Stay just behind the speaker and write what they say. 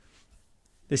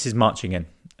This is Marching In,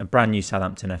 a brand new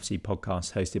Southampton FC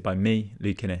podcast hosted by me,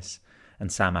 Luke Innes,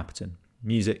 and Sam Appleton.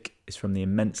 Music is from the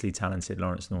immensely talented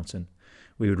Lawrence Norton.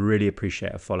 We would really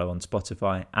appreciate a follow on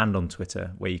Spotify and on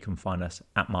Twitter, where you can find us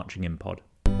at Marching In Pod.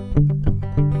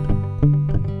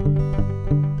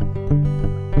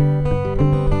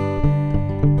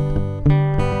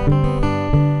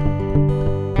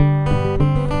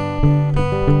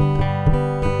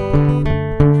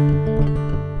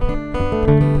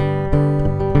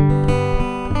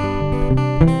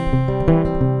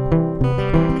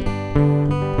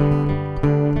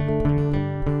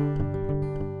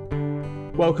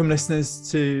 Welcome,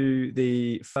 listeners, to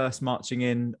the first Marching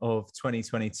In of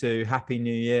 2022. Happy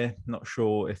New Year. Not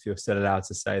sure if you're still allowed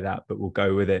to say that, but we'll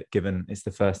go with it, given it's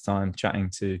the first time chatting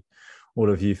to all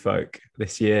of you folk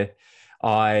this year.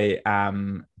 I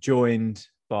am joined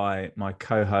by my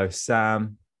co-host,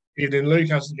 Sam. Evening, Luke.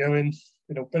 How's it going?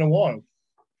 Been a while.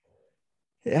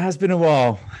 It has been a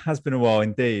while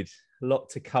indeed. A lot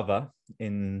to cover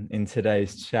in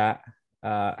today's chat.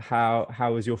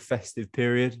 How was your festive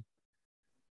period?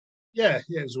 Yeah,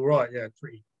 it was all right. Yeah,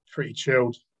 pretty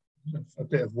chilled. A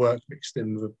bit of work mixed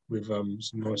in with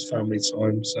some nice family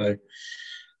time. So,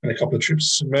 and a couple of trips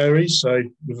to St Mary's. So,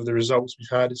 with the results we've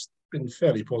had, it's been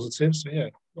fairly positive. So, yeah,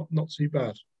 not too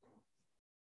bad.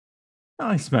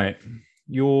 Nice, mate.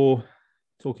 You're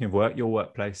talking of work. Your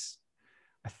workplace,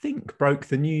 I think, broke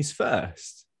the news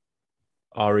first.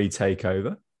 RE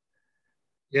takeover.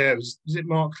 Yeah, was it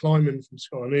Mark Kleiman from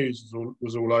Sky News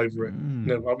was all over it. I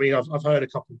mean, I've heard a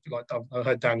couple, I've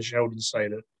heard Dan Sheldon say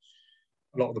that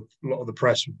a lot of the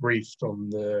press were briefed on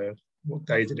what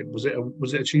day did it was it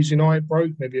a Tuesday night it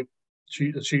broke, maybe a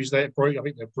Tuesday it broke. I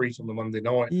think they're briefed on the Monday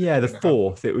night. Yeah, the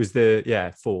 4th. It was the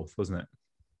 4th, wasn't it?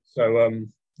 So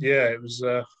it was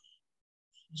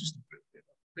just a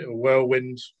bit of a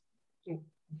whirlwind.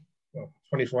 Well,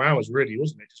 24 hours really,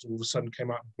 wasn't it? Just all of a sudden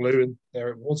came out of the blue and there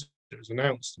it was. It was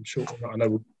announced. I'm sure. I know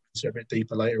we'll see a bit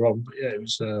deeper later on, but yeah, it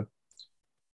was a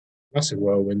massive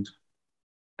whirlwind.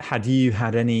 Had you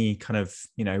had any kind of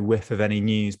whiff of any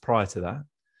news prior to that?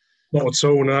 Not at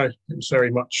all. No, it was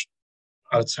very much.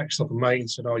 I had a text off a mate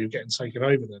and said, "Oh, you're getting taken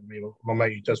over." Then my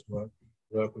mate who does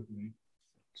work with me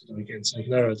said, "Oh, you're getting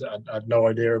taken over." I had no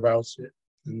idea about it,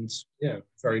 and yeah,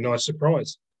 very nice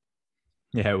surprise.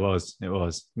 Yeah, it was. It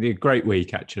was a great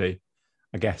week actually.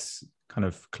 I guess kind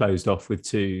of closed off with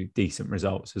 2 decent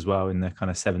results as well in the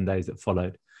kind of 7 days that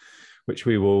followed, which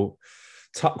we will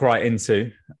tuck right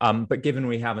into. But given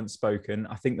we haven't spoken,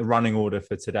 I think the running order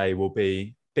for today will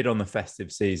be a bit on the festive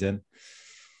season,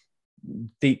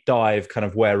 deep dive kind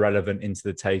of where relevant into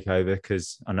the takeover,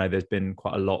 because I know there's been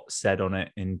quite a lot said on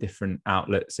it in different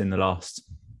outlets in the last,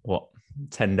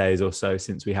 10 days or so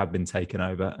since we have been taken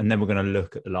over. And then we're going to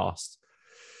look at the last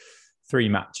 3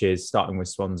 matches, starting with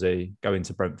Swansea, going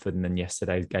to Brentford, and then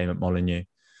yesterday's game at Molineux.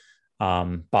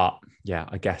 But yeah,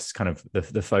 I guess kind of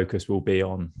the focus will be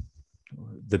on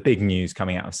the big news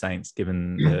coming out of Saints,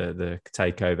 given the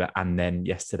takeover, and then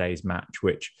yesterday's match,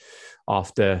 which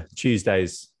after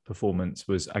Tuesday's performance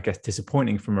was, I guess,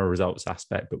 disappointing from a results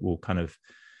aspect, but we'll kind of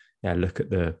look at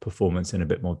the performance in a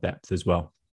bit more depth as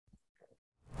well.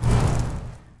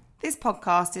 This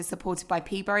podcast is supported by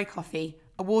Peaberry Coffee,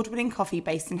 award-winning coffee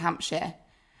based in Hampshire.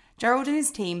 Gerald and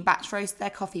his team batch roast their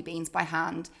coffee beans by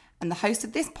hand, and the host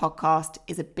of this podcast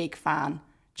is a big fan.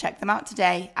 Check them out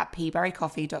today at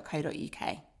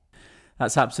peaberrycoffee.co.uk.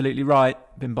 That's absolutely right.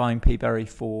 Been buying Peaberry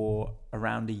for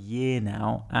around a year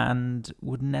now and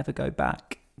would never go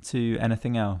back to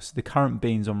anything else. The current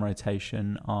beans on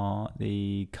rotation are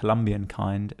the Colombian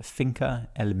kind, Finca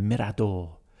El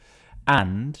Mirador.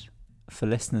 And for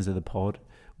listeners of the pod,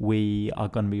 we are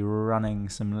going to be running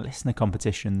some listener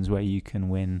competitions where you can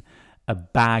win a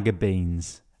bag of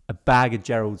beans, a bag of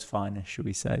Gerald's finest, should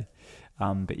we say.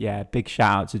 But yeah, big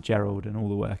shout out to Gerald and all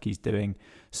the work he's doing,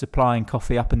 supplying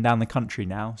coffee up and down the country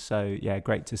now. So yeah,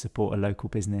 great to support a local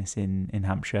business in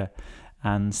Hampshire,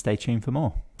 and stay tuned for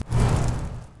more.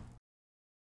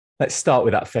 Let's start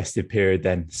with that festive period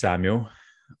then, Samuel.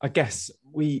 I guess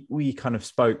we kind of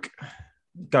spoke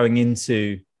going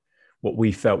into what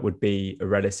we felt would be a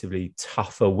relatively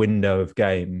tougher window of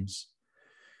games.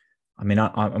 I mean,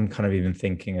 I'm kind of even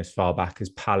thinking as far back as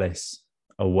Palace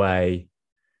away.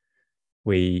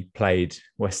 We played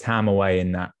West Ham away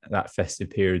in that festive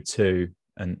period too,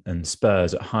 and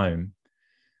Spurs at home.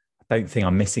 I don't think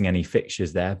I'm missing any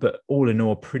fixtures there, but all in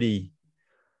all, pretty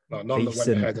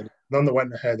decent. None that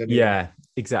went ahead. Anyway. Yeah,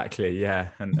 exactly. Yeah,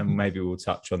 and maybe we'll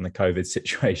touch on the COVID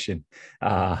situation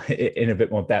in a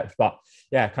bit more depth. But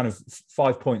yeah, kind of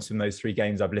 5 points from those 3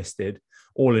 games I've listed.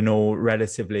 All in all,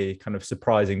 relatively kind of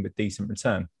surprising but decent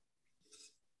return.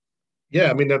 Yeah,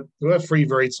 I mean, there were three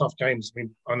very tough games. I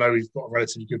mean, I know we've got a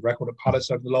relatively good record at Palace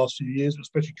over the last few years, but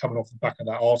especially coming off the back of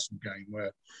that Arsenal game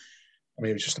where, I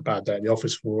mean, it was just a bad day at the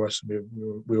office for us.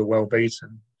 And we were well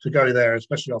beaten. To go there,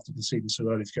 especially after conceding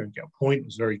so early, to go and get a point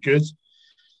was very good.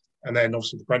 And then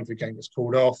obviously the Brentford game gets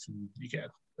called off and you get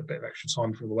a bit of extra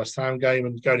time for the West Ham game.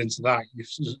 And going into that, you're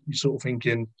sort of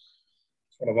thinking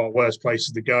it's one of our worst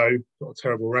places to go. Got a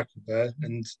terrible record there.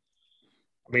 And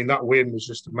I mean, that win was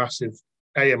just a massive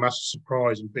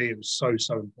surprise, and B, it was so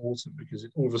important because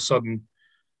all of a sudden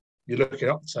you're looking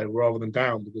up the table rather than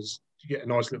down because you get a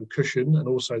nice little cushion and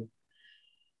also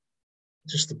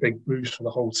just a big boost for the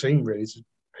whole team, really, to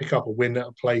pick up a win at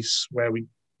a place where we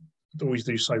always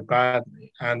do so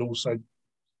badly, and also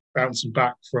bouncing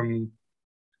back from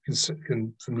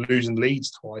losing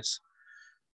leads twice.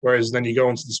 Whereas then you go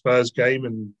on to the Spurs game,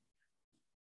 and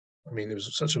I mean, it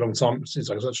was such a long time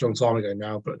ago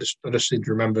now, but I just seem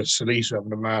to remember Salisu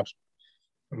having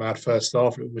a mad first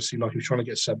half. It seemed like he was trying to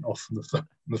get sent off from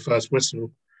the first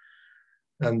whistle.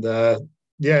 And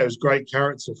yeah, it was great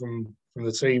character from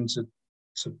the team to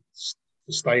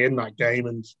stay in that game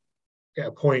and get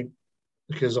a point.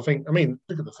 Because look at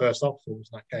the first half performance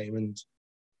in that game, and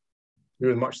we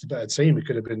were much the better team. We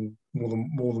could have been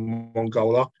more than one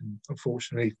goal up, and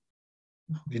unfortunately,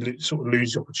 you sort of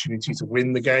lose the opportunity to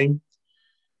win the game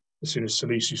as soon as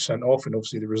Salisu sent off, and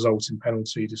obviously the resulting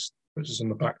penalty just puts us on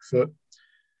the back foot.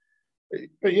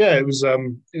 But yeah, it was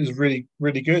really,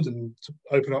 really good, and to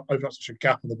open up such a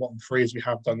gap in the bottom three as we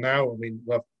have done now. I mean,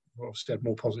 we've obviously had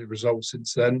more positive results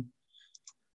since then,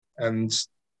 and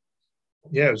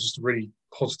yeah, it was just a really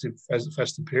positive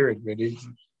festive period. Really,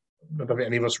 I don't think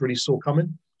any of us really saw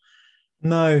coming.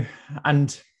 No,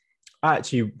 and I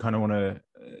actually kind of want to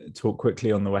talk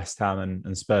quickly on the West Ham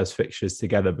and Spurs fixtures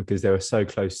together because they were so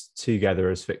close together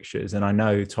as fixtures. And I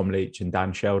know Tom Leach and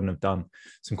Dan Sheldon have done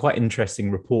some quite interesting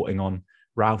reporting on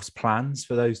Ralph's plans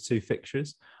for those two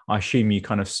fixtures. I assume you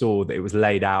kind of saw that it was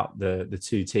laid out the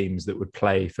two teams that would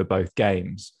play for both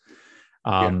games,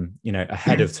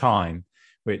 ahead of time,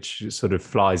 which sort of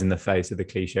flies in the face of the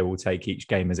cliche, we'll take each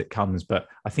game as it comes. But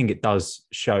I think it does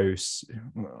show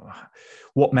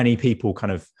what many people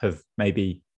kind of have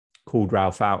maybe called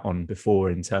Ralph out on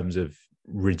before in terms of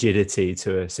rigidity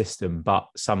to a system, but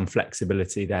some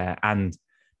flexibility there and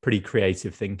pretty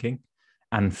creative thinking.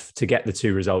 And to get the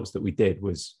two results that we did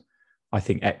was, I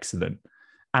think, excellent.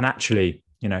 And actually,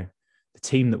 the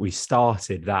team that we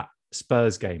started that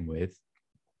Spurs game with,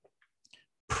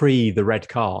 pre the red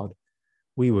card,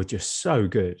 we were just so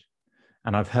good.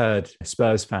 And I've heard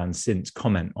Spurs fans since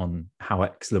comment on how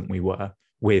excellent we were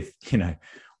with,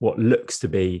 what looks to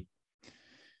be,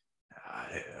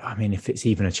 if it's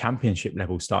even a championship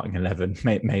level starting 11,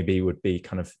 maybe would be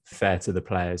kind of fair to the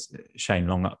players, Shane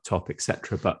Long up top,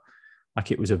 etc. But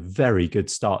it was a very good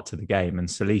start to the game. And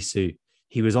Salisu,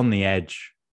 he was on the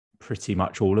edge pretty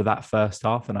much all of that first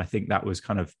half. And I think that was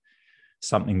kind of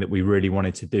something that we really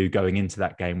wanted to do going into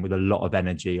that game with a lot of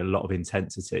energy, a lot of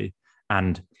intensity.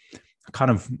 And kind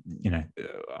of,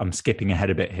 I'm skipping ahead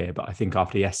a bit here, but I think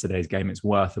after yesterday's game, it's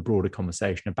worth a broader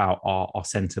conversation about our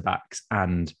centre-backs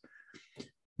and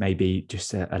maybe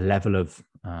just a level of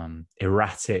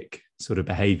erratic sort of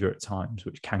behaviour at times,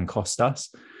 which can cost us.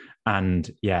 And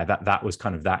yeah, that was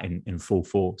kind of that in full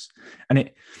force. And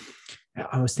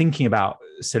I was thinking about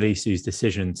Salisu's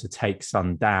decision to take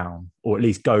Son down, or at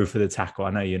least go for the tackle. I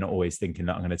know you're not always thinking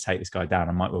that I'm going to take this guy down,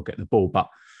 I might well get the ball, but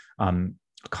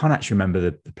I can't actually remember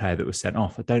the player that was sent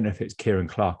off. I don't know if it's Kieran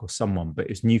Clark or someone, but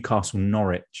it's Newcastle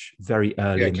Norwich very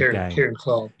early in the game. Kieran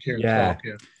Clark.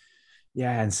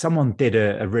 Yeah, and someone did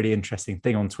a really interesting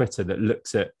thing on Twitter that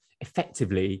looks at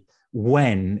effectively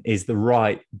when is the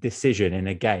right decision in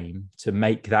a game to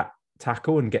make that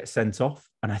tackle and get sent off.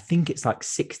 And I think it's like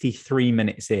 63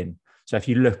 minutes in. So if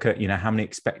you look at, how many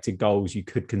expected goals you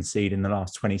could concede in the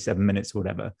last 27 minutes or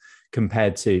whatever,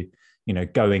 compared to,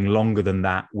 going longer than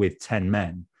that with 10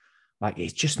 men,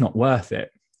 it's just not worth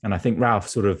it. And I think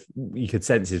Ralph you could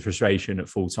sense his frustration at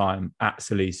full time at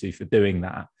Salisu for doing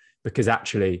that, because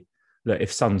actually, look,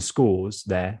 if Son scores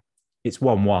there, it's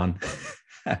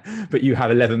 1-1, but you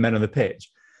have 11 men on the pitch.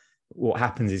 What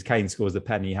happens is Kane scores the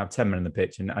penny, you have 10 men on the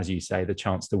pitch, and as you say, the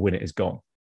chance to win it is gone.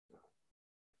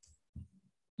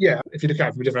 Yeah, if you look at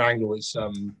it from a different angle, it's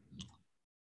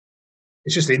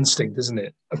just instinct, isn't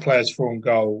it? A player's thrown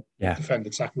goal,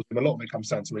 defender tackles him. A lot of it comes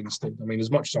down to instinct. I mean,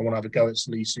 as much as I want to have a go at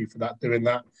Salisu for doing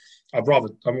that, I'd rather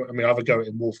have a go at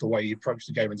him more for the way he approached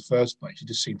the game in the first place. He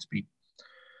just seemed to be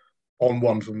on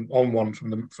one from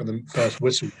the first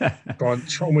whistle,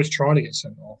 almost trying to get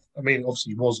sent off. I mean,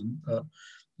 obviously he wasn't, but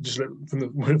just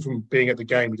from being at the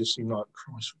game, it just seemed like,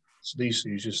 Christ,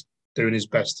 Salisu is just doing his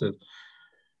best to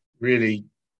really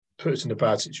put us in a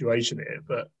bad situation here.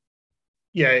 But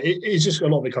yeah, it's just a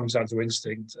lot of it comes down to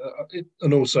instinct,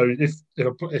 and also if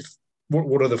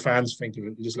what are the fans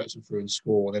thinking? He just lets them through and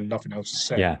score, and then nothing else is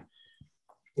said. Yeah.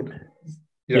 You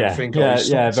don't think,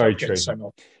 very true.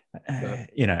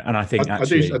 And I think I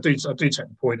do take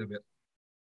the point of it.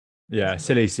 Yeah,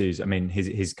 Salisu, I mean,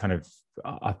 his kind of,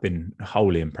 I've been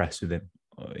wholly impressed with him,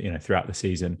 throughout the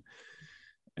season.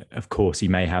 Of course, he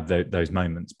may have those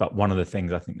moments, but one of the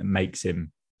things I think that makes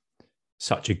him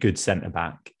such a good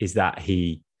centre-back is that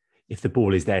if the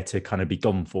ball is there to kind of be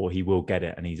gone for, he will get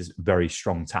it, and he's a very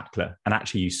strong tackler. And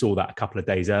actually, you saw that a couple of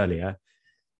days earlier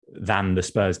than the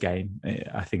Spurs game,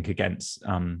 I think, against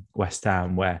West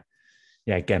Ham, where,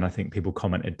 again, I think people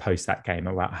commented post that game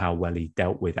about how well he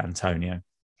dealt with Antonio.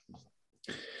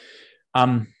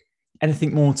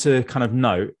 Anything more to kind of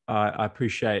note? I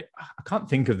appreciate, I can't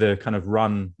think of the kind of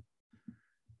run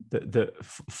that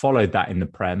followed that in the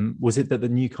Prem. Was it that the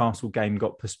Newcastle game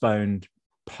got postponed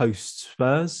post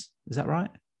Spurs? Is that right?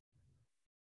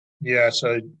 Yeah,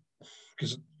 so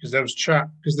because there was chat,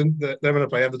 because they're going to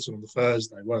play Everton on the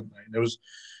Thursday, weren't they? And there was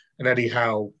an Eddie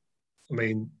Howe. I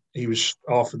mean, he was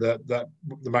after the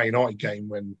Man United game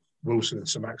when Wilson and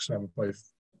St Maximin were both.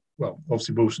 Well,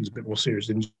 obviously Wilson's a bit more serious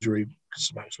injury because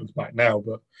St Maximin's back now,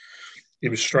 but he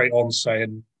was straight on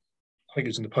saying, I think it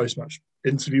was in the post-match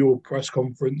interview or press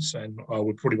conference, and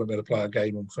we probably won't be able to play a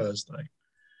game on Thursday.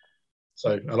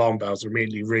 So alarm bells are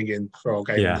immediately ringing for our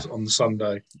game on the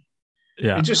Sunday.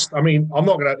 Yeah.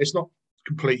 It's not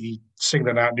completely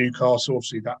singling out Newcastle.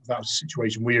 Obviously, that was the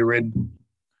situation we were in.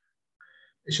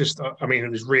 It's just, it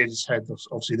was reared its head,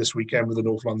 obviously, this weekend with the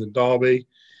North London derby.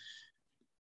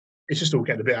 It's just all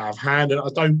getting a bit out of hand. And I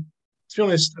don't, to be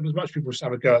honest, as much people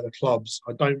have a go at the clubs,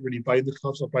 I don't really blame the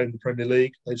clubs. I blame the Premier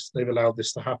League. They've allowed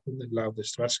this to happen. They've allowed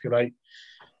this to escalate.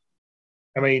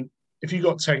 I mean, if you've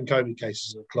got 10 COVID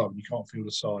cases at a club and you can't field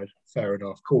a side, fair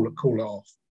enough. Call it off.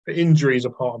 But injuries are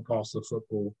part and parcel of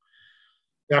football.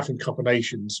 The African Cup of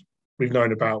Nations we've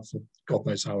known about for God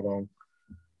knows how long.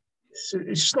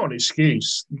 It's just not an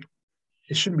excuse.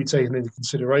 It shouldn't be taken into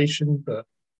consideration, but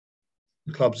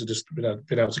the clubs have just been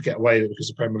able to get away with it because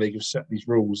the Premier League have set these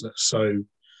rules that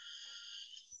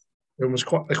they're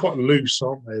quite loose,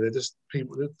 aren't they? They're just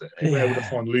people are able to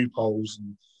find loopholes.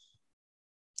 And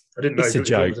I didn't know if we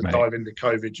were to dive into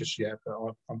COVID just yet, but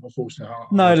I'm unfortunately.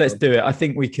 Let's do it. I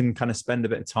think we can kind of spend a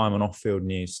bit of time on off-field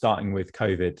news, starting with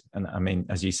COVID. And I mean,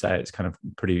 as you say, it's kind of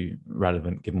pretty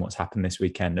relevant given what's happened this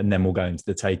weekend, and then we'll go into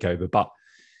the takeover. But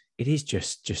it is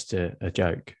just a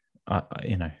joke.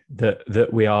 That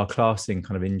we are classing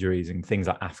kind of injuries and things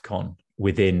like AFCON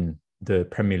within the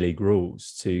Premier League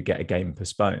rules to get a game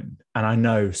postponed. And I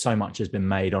know so much has been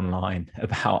made online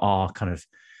about our kind of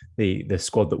the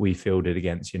squad that we fielded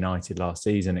against United last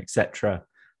season, etc.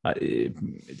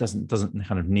 It doesn't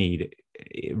kind of need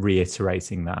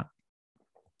reiterating that.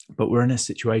 But we're in a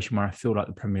situation where I feel like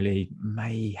the Premier League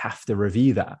may have to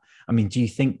review that. I mean, do you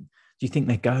think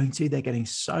they're going to? They're getting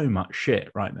so much shit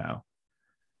right now.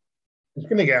 It's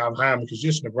going to get out of hand because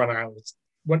you're just going to run out.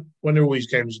 When all these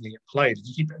games are going to get played,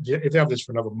 if they have this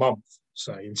for another month,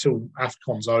 say, until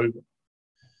AFCON's over,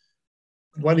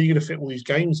 when are you going to fit all these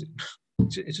games in?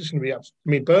 It's just going to be I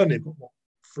mean, Burnley have got,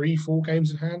 3-4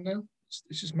 games in hand now?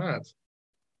 It's just mad.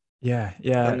 Yeah.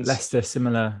 Leicester,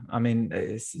 similar. I mean,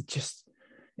 it's just,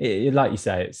 like you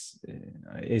say,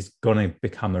 it's going to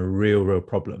become a real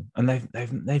problem. And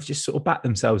they've just sort of backed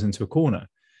themselves into a corner.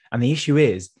 And the issue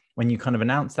is, when you kind of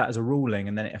announce that as a ruling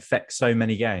and then it affects so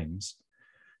many games,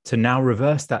 to now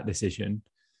reverse that decision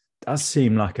does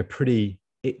seem like a pretty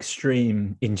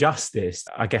extreme injustice,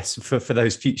 I guess, for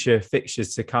those future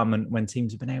fixtures to come and when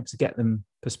teams have been able to get them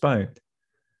postponed.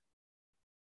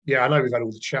 Yeah, I know we've had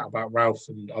all the chat about Ralph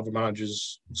and other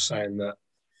managers saying that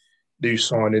new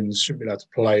signings shouldn't be allowed to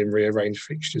play and rearrange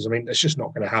fixtures. I mean, it's just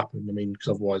not going to happen. I mean,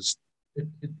 because otherwise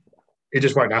it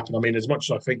just won't happen. I mean, as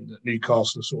much as I think that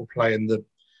Newcastle are sort of playing the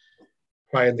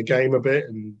game a bit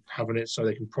and having it so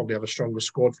they can probably have a stronger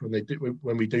squad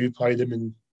when we do play them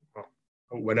in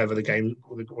whenever the game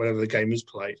is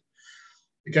played.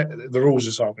 The rules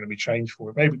just aren't going to be changed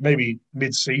for it. Maybe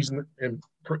mid-season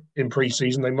in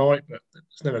pre-season they might, but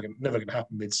it's never going to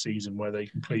happen mid-season where they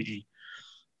completely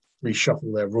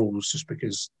reshuffle their rules just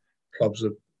because clubs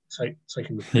are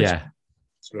taking the piss. Yeah,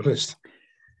 to be honest.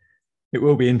 It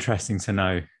will be interesting to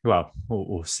know. Well,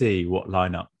 we'll see what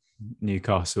lineup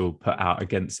Newcastle put out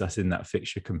against us in that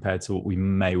fixture compared to what we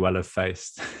may well have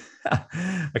faced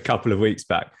a couple of weeks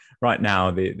back. Right now,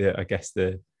 I guess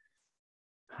the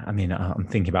I mean, I'm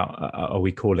thinking about, are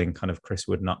we calling kind of Chris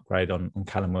Wood an upgrade on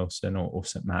Callum Wilson or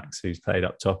St Max, who's played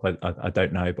up top? I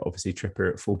don't know, but obviously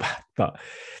Trippier at fullback. But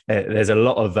there's a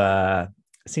lot of,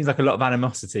 it seems like a lot of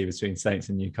animosity between Saints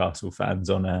and Newcastle fans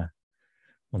on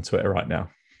Twitter right now.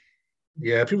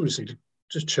 Yeah, people just need to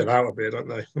just chill out a bit, don't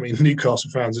they? I mean,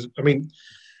 Newcastle fans, I mean,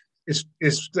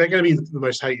 they're going to be the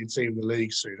most hated team in the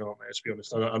league soon, aren't they? To be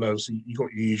honest, I know you've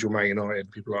got your usual Man United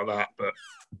and people like that, but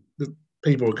the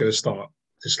people are going to start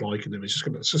disliking them. It's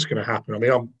just going to happen. I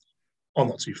mean, I'm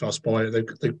not too fussed by it. They've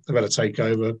had a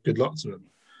takeover. Good luck to them.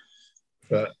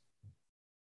 But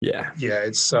yeah,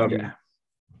 it's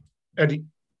Eddie.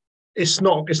 It's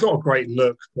not a great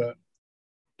look, but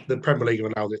the Premier League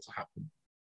have allowed it to happen.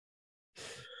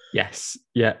 Yes,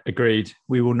 yeah, agreed.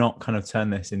 We will not kind of turn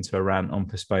this into a rant on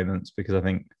postponements, because I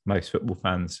think most football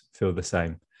fans feel the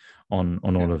same on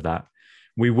all of that.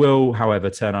 We will, however,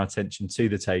 turn our attention to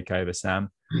the takeover, Sam.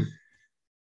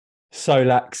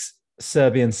 Solak's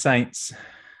Serbian Saints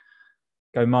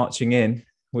go marching in.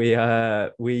 We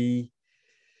have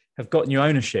got new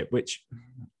ownership, which,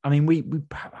 I mean,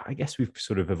 I guess we've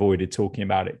sort of avoided talking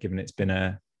about it, given it's been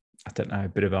a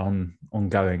bit of an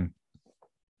ongoing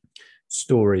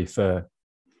story for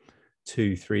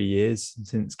 2-3 years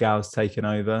since Gal's taken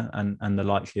over, and the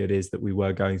likelihood is that we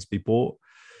were going to be bought.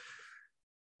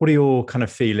 What are your kind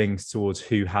of feelings towards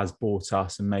who has bought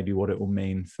us, and maybe what it will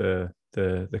mean for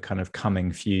the kind of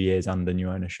coming few years under new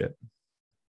ownership?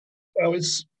 Well,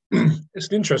 it's an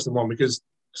interesting one, because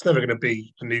it's never going to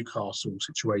be a Newcastle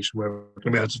situation where we're going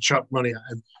to be able to chuck money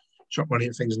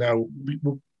at things now.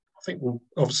 I think we'll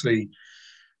obviously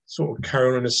sort of carry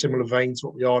on in a similar vein to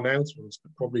what we are now,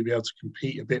 but probably be able to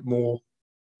compete a bit more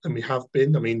than we have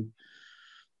been. I mean,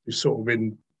 we've sort of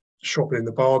been shopping in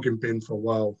the bargain bin for a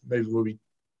while.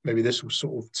 Maybe this will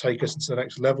sort of take us into the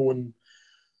next level, and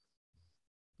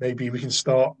maybe we can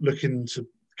start looking to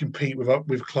compete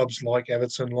with clubs like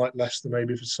Everton, like Leicester,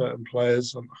 maybe for certain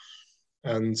players,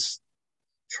 and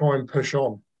try and push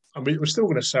on. I mean, we're still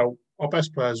going to sell. Our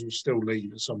best players will still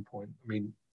leave at some point. I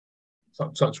mean,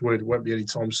 touch wood, it won't be any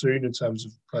time soon in terms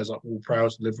of players like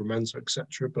Ward-Prowse, Livramento,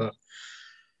 etc. But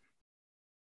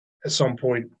at some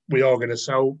point, we are going to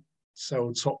sell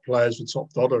top players for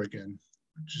top dollar again,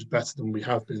 which is better than we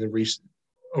have been in recent.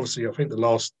 Obviously, I think the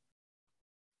last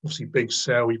big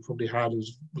sale we probably had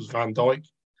was Van Dijk.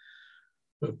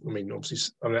 But I mean,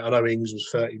 obviously, I know Ings was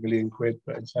 30 million quid,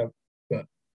 but in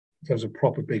terms of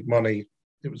proper big money,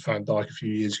 it was Van Dijk a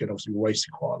few years ago. And obviously, we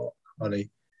wasted quite a lot of money.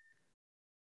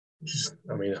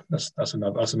 I mean, that's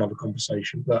another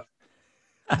conversation. But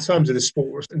in terms of the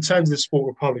sport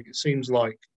republic, it seems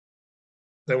like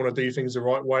they want to do things the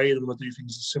right way. They want to do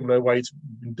things a similar way to what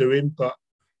we've been doing, but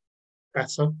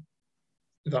better.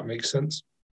 If that makes sense.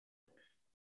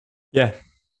 Yeah,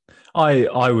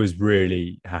 I was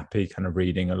really happy kind of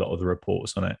reading a lot of the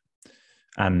reports on it,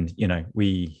 and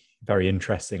we very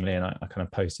interestingly, and I kind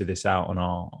of posted this out on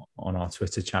our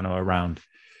Twitter channel around.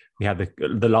 We had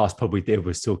the last pod we did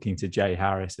was talking to Jay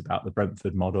Harris about the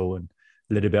Brentford model and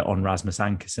a little bit on Rasmus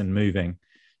Ankersen moving.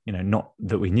 Not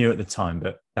that we knew at the time,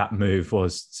 but that move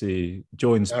was to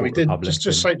join Sport Republic.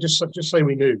 Just say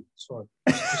we knew. It's fine.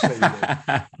 Just say we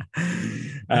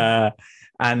knew.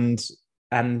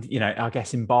 And I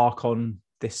guess embark on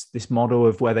this model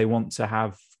of where they want to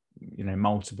have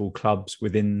multiple clubs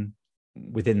within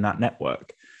that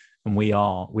network, and we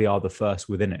are the first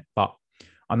within it. But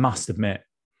I must admit,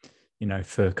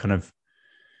 for kind of,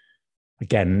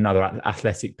 again, another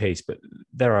athletic piece, but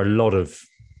there are a lot of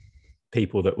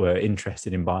people that were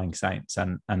interested in buying Saints,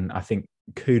 and I think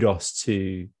kudos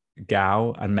to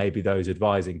Gal and maybe those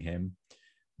advising him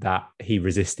that he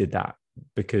resisted that,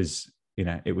 because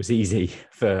it was easy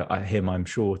for him, I'm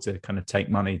sure, to kind of take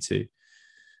money to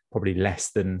probably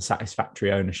less than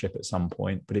satisfactory ownership at some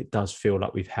point. But it does feel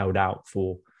like we've held out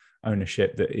for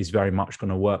ownership that is very much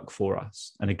going to work for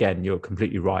us. And again, you're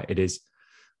completely right. It is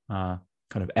kind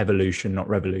of evolution, not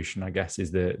revolution, I guess,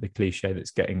 is the cliche that's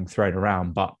getting thrown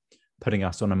around, but putting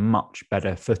us on a much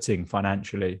better footing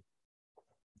financially.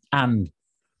 And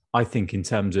I think in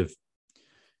terms of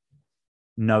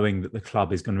knowing that the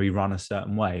club is going to be run a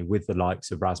certain way with the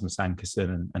likes of Rasmus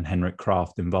Ankersen and Henrik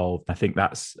Kraft involved, I think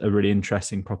that's a really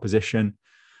interesting proposition.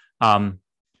 I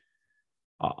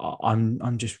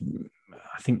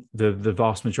think the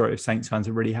vast majority of Saints fans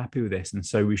are really happy with this, and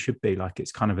so we should be. Like,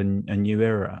 it's kind of a new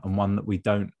era, and one that we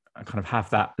don't kind of have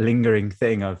that lingering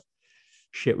thing of,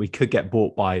 shit, we could get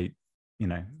bought by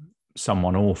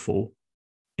someone awful,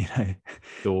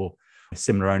 or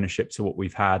similar ownership to what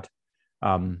we've had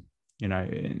in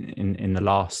the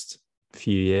last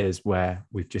few years, where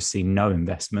we've just seen no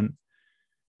investment.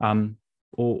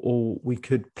 or we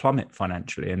could plummet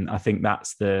financially. And I think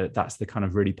that's the kind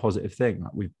of really positive thing.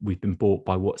 Like we've been bought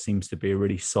by what seems to be a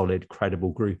really solid,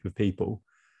 credible group of people.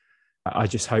 I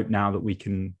just hope now that we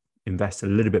can invest a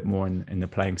little bit more in the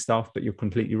playing staff. But you're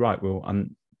completely right. We'll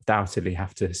undoubtedly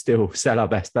have to still sell our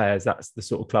best players. That's the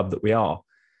sort of club that we are.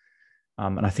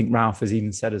 And I think Ralph has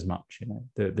even said as much. You know,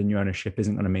 the new ownership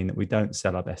isn't going to mean that we don't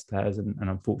sell our best players. And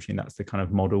unfortunately, that's the kind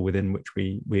of model within which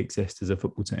we exist as a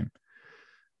football team.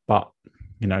 But,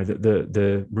 you know,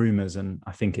 the rumours, and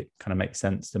I think it kind of makes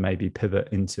sense to maybe pivot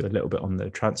into a little bit on the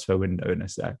transfer window in a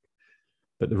sec.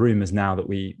 But the rumours now that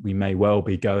we may well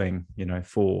be going, you know,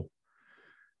 for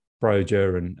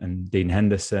Broja and Dean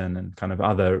Henderson and kind of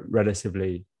other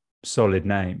relatively solid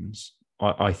names,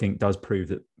 I think does prove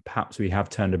that perhaps we have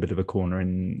turned a bit of a corner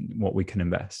in what we can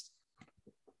invest.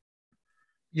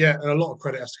 Yeah, and a lot of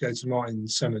credit has to go to Martin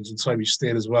Semmens and Toby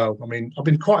Steele as well. I mean, I've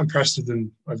been quite impressed with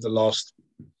them over the last,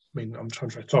 I'm trying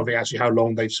to think actually how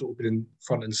long they've sort of been in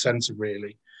front and centre,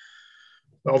 really.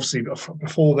 But obviously,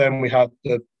 before then, we had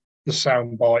the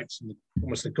sound bites and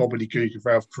almost the gobbledygook of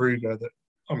Ralph Kruger that,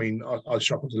 I mean, I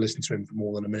struggled to listen to him for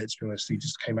more than a minute, to be honest. He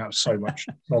just came out with so much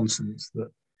nonsense that,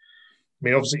 I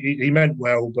mean, obviously he meant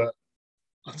well, but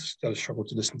I just struggled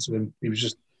to listen to him. He was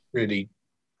just really,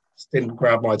 didn't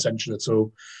grab my attention at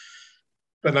all.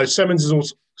 But no, Semmens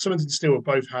and Steele have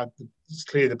both had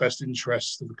clearly the best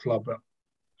interests of the club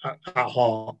at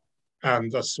heart.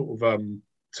 And that's sort of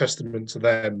testament to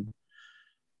them,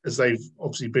 as they've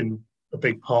obviously been a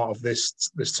big part of this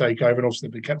takeover, and obviously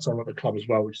they've been kept on at the club as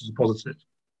well, which is a positive.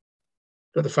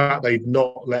 But the fact they've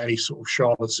not let any sort of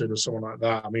charlatan or someone like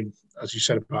that, I mean, as you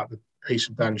said about the piece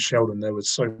of Dan Sheldon, there were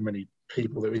so many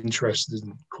people that were interested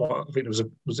in I think it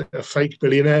was it a fake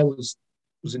billionaire was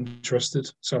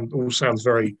interested? All sounds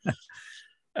very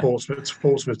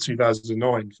Portsmouth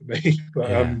 2009 for me.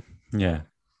 But yeah,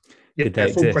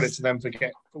 full credit to them for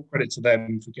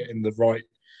getting the right.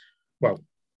 Well,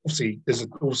 obviously there's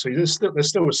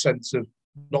still a sense of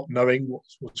not knowing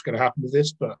what's going to happen with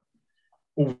this, but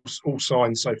all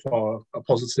signs so far are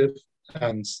positive,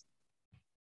 and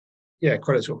yeah,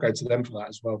 credit's got to go to them for that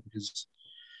as well, because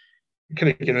you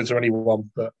couldn't give it to anyone,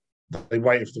 but they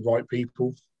waited for the right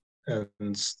people, and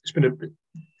it's been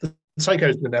the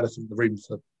takeover's been an elephant in the room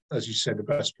for, as you said, the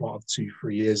best part of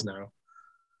 2-3 years now,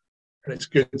 and it's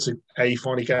good to A,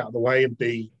 finally get out of the way, and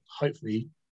B, hopefully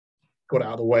got it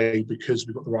out of the way because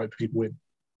we've got the right people in.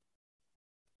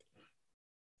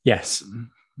 Yes,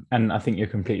 and I think you're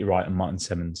completely right on Martin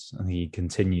Semmens. I think he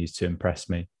continues to impress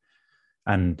me.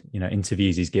 And, you know,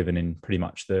 interviews he's given in pretty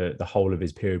much the whole of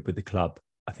his period with the club,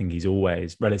 I think he's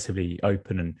always relatively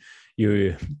open. And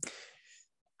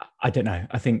I don't know,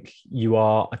 I think you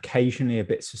are occasionally a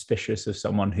bit suspicious of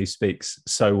someone who speaks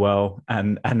so well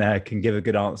and can give a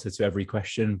good answer to every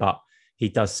question, but he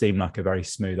does seem like a very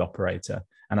smooth operator.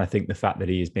 And I think the fact that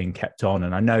he is being kept on,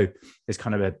 and I know there's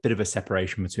kind of a bit of a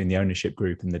separation between the ownership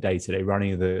group and the day-to-day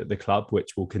running of the club,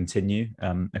 which will continue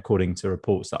according to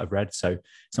reports that I've read. So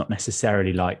it's not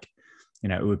necessarily like, you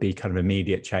know, it would be kind of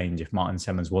immediate change if Martin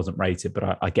Semmens wasn't rated,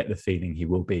 but I get the feeling he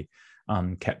will be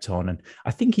kept on. And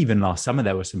I think even last summer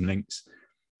there were some links.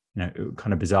 You know, it was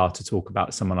kind of bizarre to talk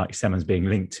about someone like Semmens being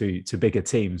linked to bigger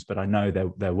teams, but I know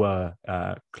there were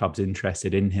clubs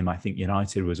interested in him. I think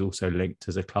United was also linked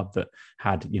as a club that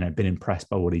had, you know, been impressed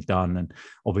by what he'd done. And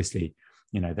obviously,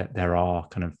 you know, that there are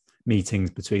kind of meetings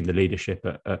between the leadership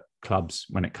at clubs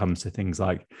when it comes to things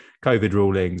like COVID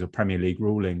rulings or Premier League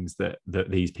rulings that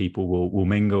these people will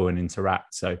mingle and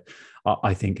interact. So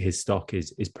I think his stock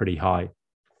is pretty high.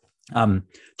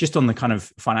 Just on the kind of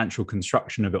financial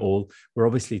construction of it all, we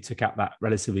obviously took out that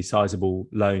relatively sizable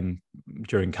loan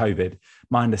during COVID.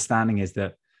 My understanding is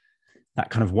that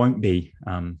kind of won't be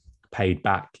paid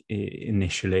back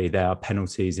initially. There are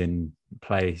penalties in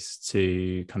place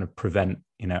to kind of prevent,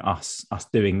 you know, us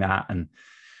doing that. And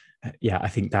yeah, I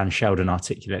think Dan Sheldon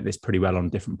articulated this pretty well on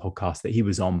different podcasts that he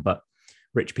was on, but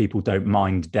rich people don't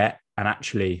mind debt, and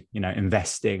actually, you know,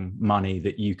 investing money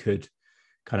that you could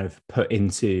kind of put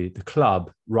into the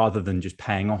club rather than just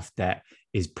paying off debt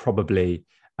is probably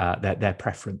their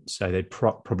preference. So they'd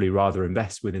probably rather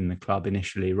invest within the club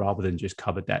initially rather than just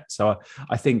cover debt. So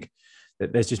I think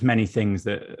that there's just many things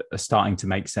that are starting to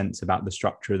make sense about the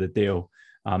structure of the deal.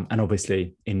 And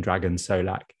obviously in Dragan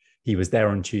Solak, he was there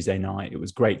on Tuesday night. It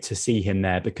was great to see him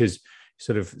there, because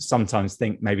sort of sometimes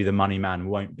think maybe the money man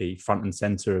won't be front and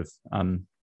center of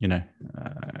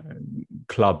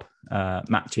club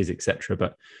matches, etc.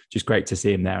 But just great to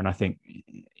see him there. And I think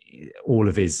all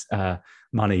of his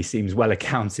money seems well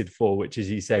accounted for, which, as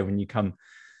you say, when you come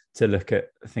to look at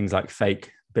things like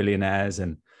fake billionaires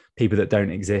and people that don't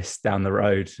exist down the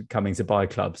road coming to buy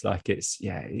clubs. Like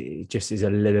it just is a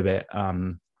little bit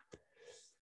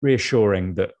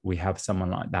reassuring that we have someone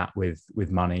like that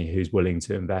with money who's willing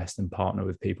to invest and partner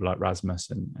with people like Rasmus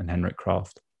and Henrik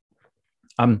Kraft.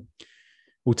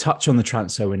 We'll touch on the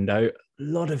transfer window. A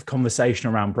lot of conversation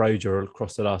around Broja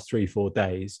across the last 3-4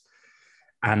 days.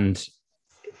 And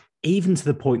even to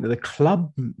the point that the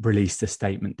club released a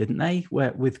statement, didn't they?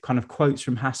 With kind of quotes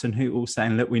from Hassan Hüttl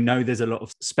saying, look, we know there's a lot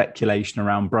of speculation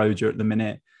around Broja at the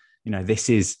minute. This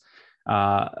is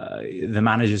the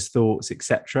manager's thoughts,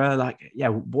 etc. Like, yeah,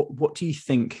 what do you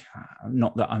think?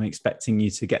 Not that I'm expecting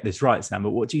you to get this right, Sam,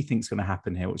 but what do you think is going to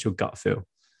happen here? What's your gut feel?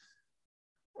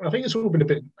 I think it's all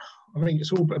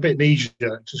a bit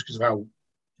easier just because of how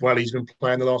well he's been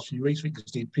playing the last few weeks.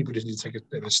 Because people just need to take a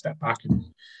bit of a step back and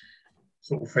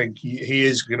sort of think he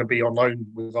is going to be on loan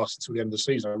with us until the end of the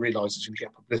season. I realise he's going to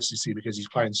get publicity because he's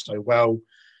playing so well.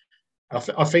 I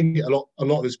think a lot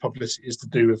of this publicity is to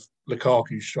do with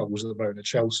Lukaku's struggles at the moment at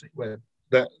Chelsea, where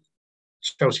that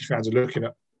Chelsea fans are looking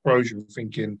at Broja and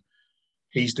thinking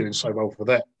he's doing so well for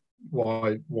them.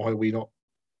 Why are we not?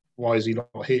 Why is he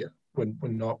not here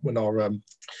when our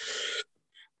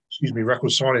record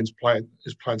signings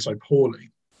is playing so poorly?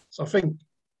 So I think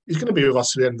he's going to be with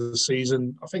us at the end of the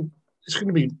season. I think it's going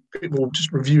to be a bit more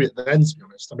just review it then, to be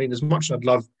honest. I mean, as much as I'd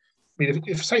love,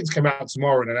 if Saints came out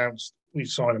tomorrow and announced we've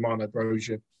signed Armando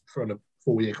Broja for a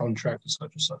 4-year contract for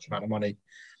such amount of money, it'd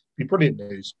be brilliant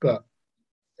news. But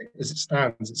as it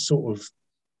stands, it's sort of,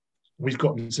 we've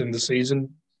got him in the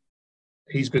season.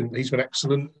 He's been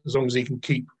excellent as long as he can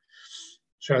keep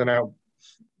showing out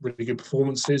really good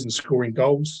performances and scoring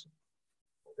goals.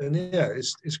 And yeah,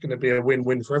 it's going to be a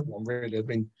win-win for everyone, really. I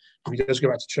mean, if he does go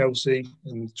back to Chelsea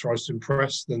and tries to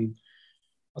impress, then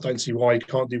I don't see why he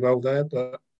can't do well there.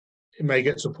 But it may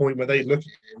get to a point where they look at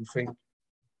it and think,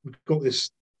 we've got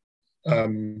this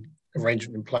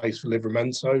arrangement in place for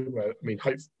Livramento. Where,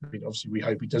 obviously we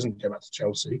hope he doesn't go back to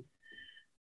Chelsea.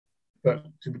 But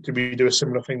do we do a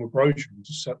similar thing with Broja and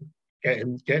just get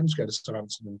him to go to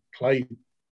Southampton and play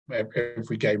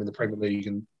every game in the Premier League?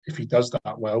 And if he does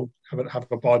that well, have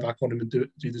a buyback on him and do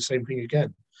the same thing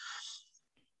again.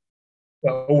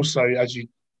 But also,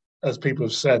 as people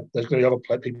have said, there's going to be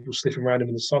other people sniffing around him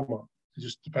in the summer. It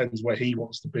just depends where he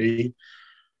wants to be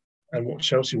and what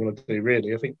Chelsea want to do,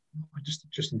 really. I think I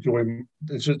just enjoy him.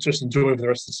 Just enjoy him for the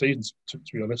rest of the season, to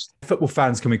be honest. Football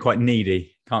fans can be quite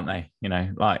needy, can't they?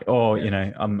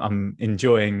 I'm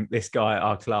enjoying this guy at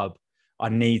our club. I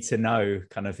need to know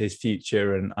kind of his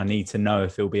future, and I need to know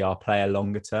if he'll be our player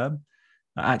longer term.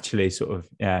 Actually,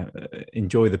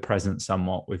 enjoy the present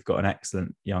somewhat. We've got an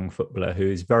excellent young footballer who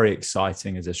is very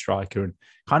exciting as a striker, and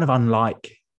kind of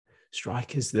unlike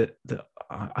strikers that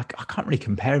I can't really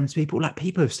compare him to people. Like,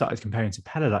 people have started comparing to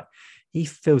Pellè. Like, he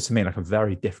feels to me like a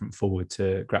very different forward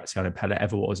to Graziano Pellè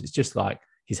ever was. It's just like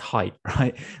his height,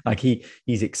 right? Like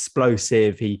he's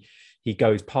explosive. He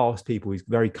goes past people. He's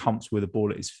very comfortable with the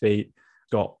ball at his feet.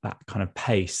 Got that kind of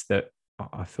pace that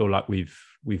I feel like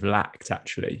we've lacked,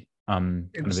 actually.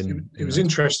 It was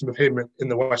interesting with him in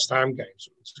the West Ham games,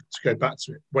 to go back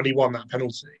to it, when he won that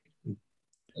penalty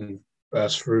and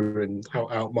burst through and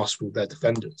out-muscled their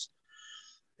defenders.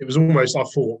 It was almost, I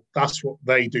thought, that's what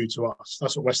they do to us.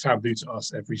 That's what West Ham do to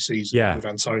us every season with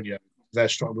Antonio. They're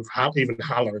strong with even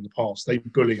Haller in the past. They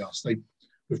bully us.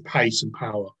 With pace and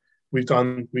power. We've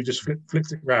just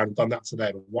flipped it around and done that to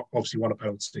them. Obviously won a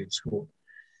penalty and scored.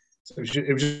 So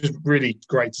it was just really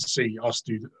great to see us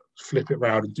flip it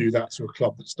around and do that to a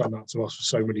club that's done that to us for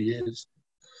so many years.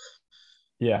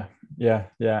 Yeah.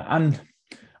 And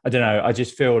I don't know, I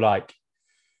just feel like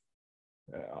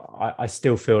I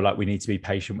still feel like we need to be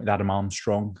patient with Adam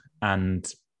Armstrong,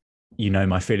 and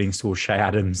my feelings towards Che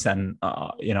Adams, and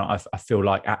I feel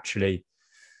like actually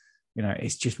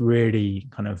it's just really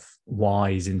kind of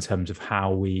wise in terms of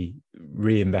how we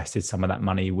reinvested some of that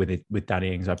money with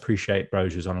Danny Ings. I appreciate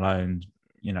Broja's on loan.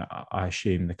 I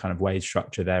assume the kind of wage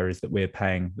structure there is that we're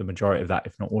paying the majority of that,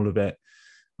 if not all of it.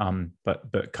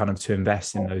 But kind of to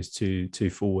invest in those two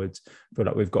forwards, I feel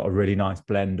like we've got a really nice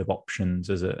blend of options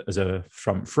as a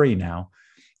front three now,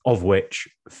 of which,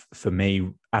 for me,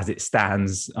 as it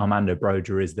stands, Armando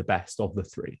Broja is the best of the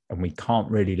three, and we can't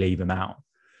really leave him out.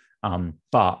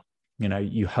 But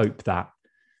you hope that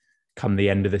come the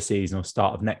end of the season or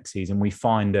start of next season, we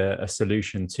find a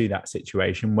solution to that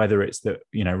situation, whether it's that,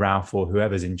 Ralph or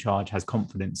whoever's in charge has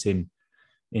confidence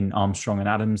in Armstrong and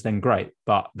Adams, then great.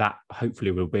 But that hopefully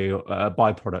will be a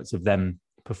byproduct of them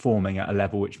performing at a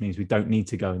level which means we don't need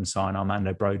to go and sign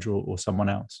Armando Broja or someone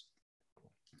else.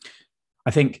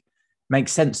 I think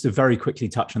makes sense to very quickly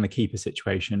touch on the keeper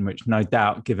situation, which no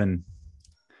doubt, given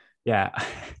yeah,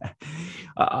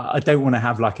 I don't want to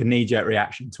have like a knee-jerk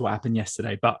reaction to what happened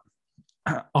yesterday, but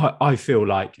I feel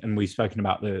like, and we've spoken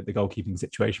about the goalkeeping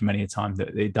situation many a time,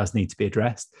 that it does need to be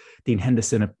addressed. Dean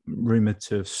Henderson are rumoured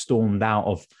to have stormed out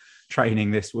of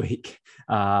training this week.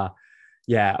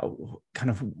 Yeah,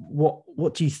 kind of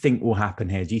what do you think will happen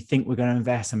here? Do you think we're going to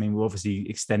invest? I mean, we obviously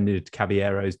extended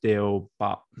Caballero's deal,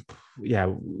 but yeah,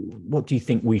 what do you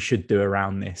think we should do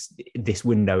around this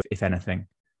window, if anything?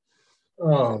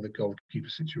 Oh, the goalkeeper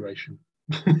situation.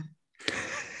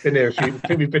 Been here I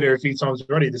think we've been here a few times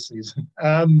already this season.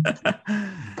 I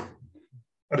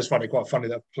just find it quite funny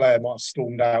that a player might have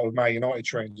stormed out of Man United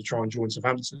training to try and join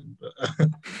Southampton.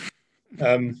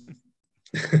 But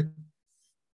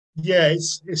yeah,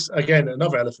 it's again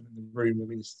another elephant in the room. I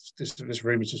mean, this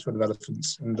room is just full of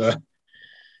elephants, and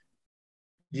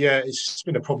yeah, it's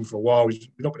been a problem for a while. We've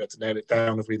not been able to nail it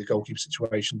down of the goalkeeper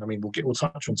situation. I mean, we'll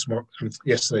touch on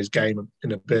yesterday's game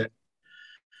in a bit.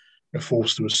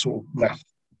 Forster was sort of left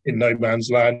in no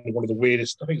man's land. One of the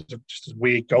weirdest, I think it's just a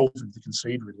weird goal for him to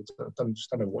concede, really. I don't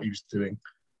know what he was doing.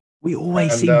 We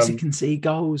always seem to concede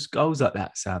goals like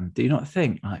that, Sam. Do you not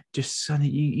think? Like, just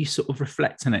you sort of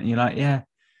reflect on it and you're like, yeah,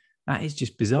 that is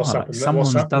just bizarre. Like,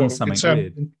 someone's done something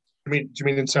weird. Do you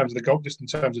mean in terms of the goal, just in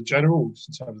terms of general, or just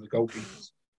in terms of the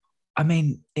goalkeepers? I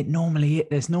mean,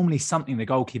 there's normally something the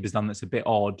goalkeeper's done that's a bit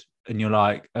odd, and you're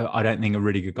like, I don't think a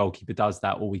really good goalkeeper does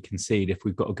that, or we concede if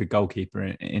we've got a good goalkeeper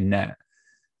in net.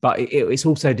 But it's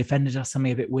also defended us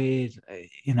something a bit weird.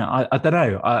 You know, I don't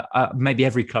know. Maybe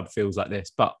every club feels like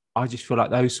this, but I just feel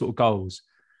like those sort of goals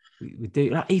we do.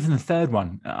 Like even the third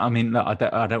one. I mean, look,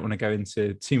 I don't want to go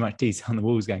into too much detail on the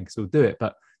Wolves game because we'll do it,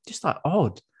 but just like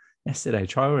odd. Yesterday,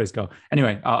 Traore's goal.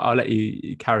 Anyway, I'll let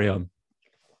you carry on.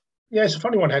 Yeah, it's a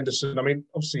funny one, Henderson. I mean,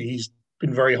 obviously he's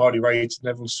been very highly rated, and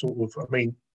everyone's sort of. I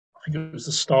mean, I think it was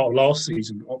the start of last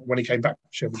season when he came back to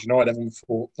Sheffield United. Everyone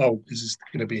thought, "Oh, is this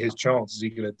going to be his chance? Is he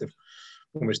going to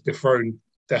almost dethrone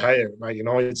De Gea at Man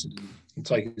United and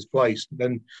take his place?" But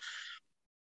then,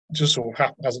 it just sort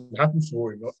of hasn't happened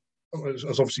for him. It was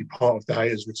obviously part of De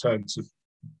Gea's return to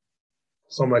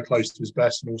somewhere close to his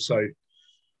best, and also.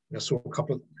 I saw a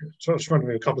couple of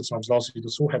times last year. I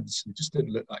saw Henderson. He just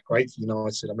didn't look that great for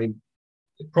United. I mean,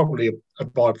 probably a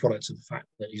byproduct of the fact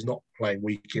that he's not playing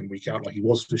week in, week out like he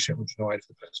was for Sheffield United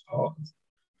for the best part.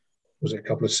 Was it a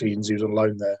couple of seasons he was on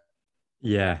loan there?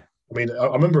 Yeah. I mean, I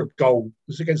remember a goal.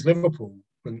 It was against Liverpool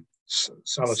when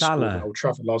Salah scored at Old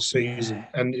Trafford last season,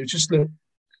 and it just looked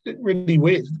really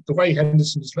weird. The way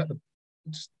Henderson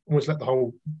almost left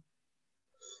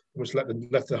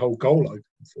the whole goal open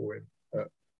for him.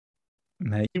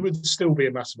 He would still be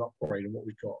a massive upgrade in what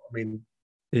we've got. I mean,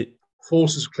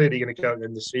 Forster's clearly going to go at the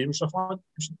end of the season, which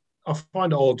I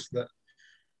find odd that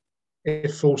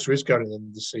if Forster is going at the end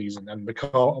of the season and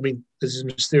McCarthy, I mean, there's this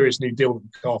mysterious new deal that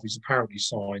McCarthy's apparently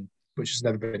signed, which has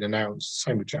never been announced.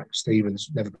 Same with Jack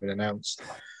Stevens, never been announced.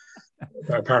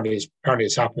 But apparently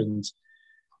it's happened.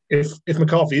 If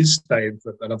McCarthy is staying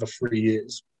for another 3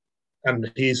 years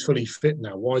and he is fully fit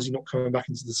now, why is he not coming back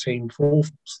into the team for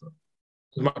Forster?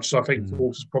 As much as I think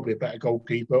Forster's probably a better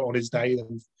goalkeeper on his day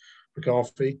than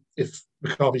McCarthy, if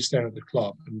McCarthy's staying at the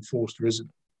club and Forster isn't,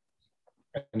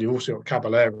 and you've also got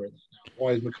Caballero in there now,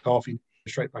 why is McCarthy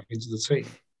straight back into the team?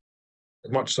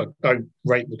 As much as I don't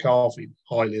rate McCarthy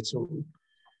highly at all,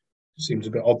 it seems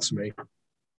a bit odd to me.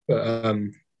 But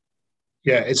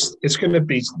yeah, it's going to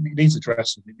be, it needs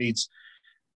addressing. It needs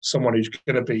someone who's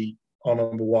going to be our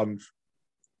number one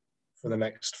for the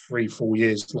next 3-4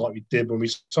 years, like we did when we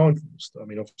signed Forster. I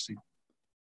mean, obviously,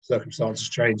 circumstances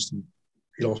changed and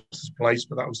he lost his place,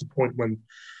 but that was the point when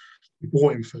we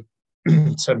bought him for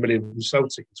 10 million from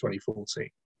Celtic in 2014.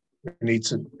 It needs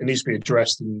to be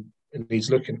addressed and it needs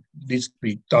to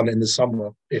be done in the summer.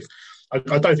 I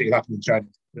don't think it'll happen in January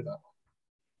with that.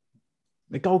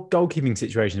 The goalkeeping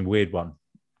situation is a weird one.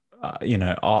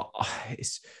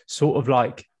 It's sort of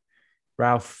like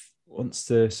Ralph wants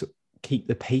to keep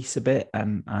the peace a bit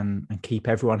and keep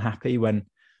everyone happy when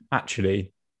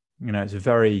actually, it's a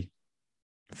very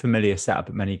familiar setup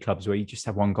at many clubs where you just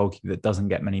have one goalkeeper that doesn't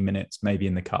get many minutes, maybe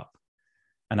in the cup.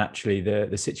 And actually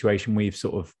the situation we've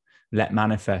sort of let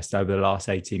manifest over the last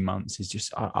 18 months is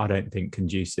just, I don't think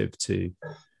conducive to,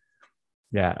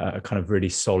 a kind of really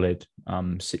solid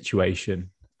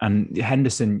situation. And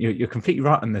Henderson, you're completely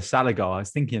right on the Salah goal. I was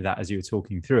thinking of that as you were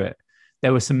talking through it.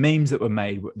 There were some memes that were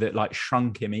made that like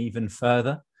shrunk him even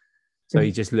further. So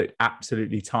he just looked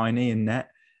absolutely tiny in net.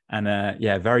 And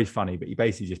very funny, but he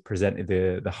basically just presented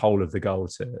the whole of the goal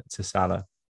to Salah.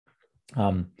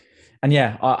 As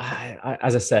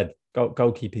I said,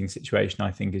 goalkeeping situation,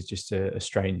 I think, is just a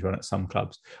strange one at some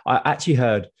clubs. I actually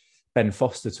heard Ben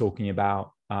Foster talking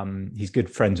about he's good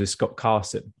friends with Scott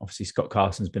Carson. Obviously, Scott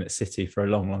Carson's been at City for a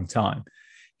long, long time.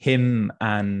 Him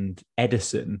and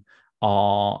Edison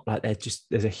are like,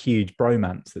 there's a huge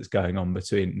bromance that's going on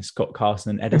between Scott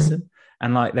Carson and Edison.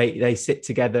 And like they sit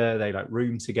together, they like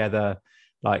room together.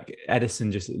 Like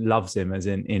Edison just loves him, as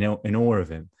in awe of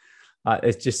him.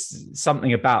 It's just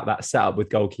something about that setup with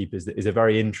goalkeepers that is a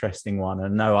very interesting one.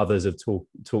 And no others have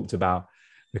talked about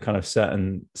the kind of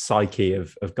certain psyche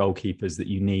of goalkeepers that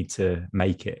you need to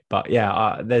make it. But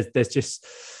yeah, there's just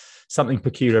something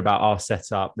peculiar about our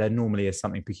setup. There normally is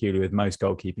something peculiar with most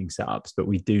goalkeeping setups, but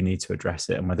we do need to address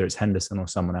it. And whether it's Henderson or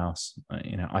someone else,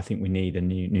 I think we need a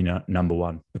new number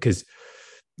one, because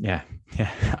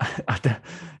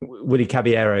Willy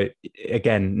Caballero,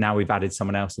 again, now we've added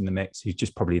someone else in the mix who's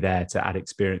just probably there to add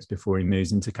experience before he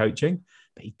moves into coaching,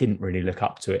 but he didn't really look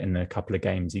up to it in the couple of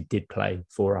games he did play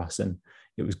for us. And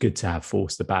it was good to have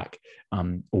Forster back,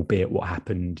 albeit what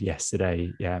happened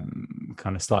yesterday,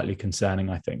 kind of slightly concerning,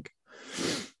 I think.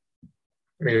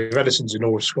 I mean, if Edison's in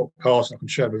awe of Scott Carson, I can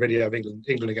show him a video of England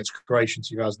against Croatia in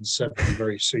 2007.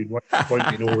 Very soon won't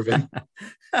be in awe of him.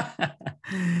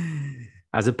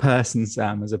 As a person,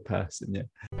 Sam, as a person, yeah.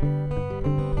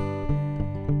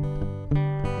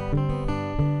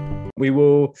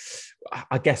 We'll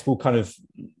kind of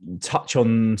touch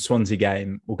on Swansea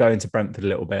game. We'll go into Brentford a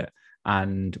little bit,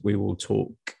 and we will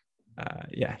talk,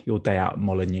 your day out at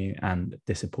Molineux and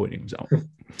disappointing result.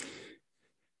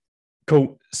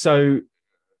 Cool. So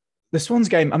the Swans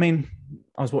game, I mean,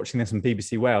 I was watching this on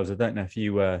BBC Wales. I don't know if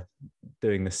you were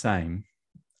doing the same.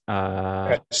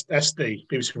 SD,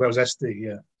 BBC Wales SD,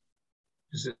 yeah.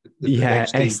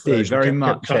 SD, very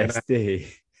much SD.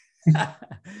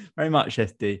 Very much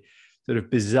SD. Sort of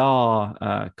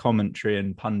bizarre commentary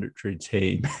and punditry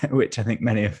team, which I think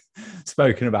many have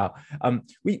spoken about.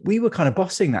 We were kind of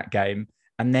bossing that game,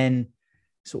 and then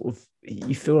sort of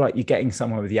you feel like you're getting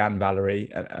somewhere with Jan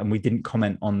Valery, and we didn't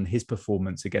comment on his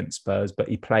performance against Spurs, but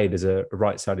he played as a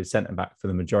right-sided centre-back for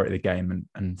the majority of the game,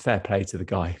 and fair play to the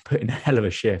guy, put in a hell of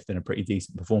a shift and a pretty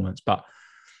decent performance, but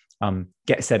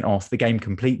get sent off. The game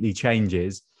completely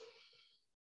changes.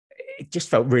 It just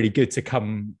felt really good to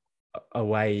come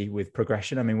away with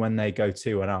progression. I mean, when they go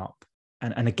 2-1 up,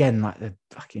 and again, like the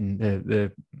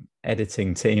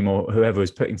editing team or whoever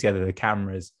was putting together the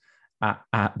cameras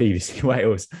at BBC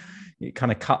Wales, it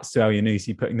kind of cuts to El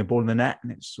Yunusi putting the ball in the net,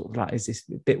 and it's sort of like, is this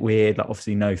a bit weird? Like,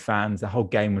 obviously no fans. The whole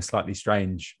game was slightly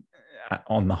strange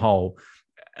on the whole,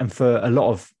 and for a lot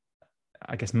of,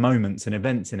 I guess, moments and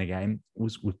events in a game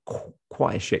was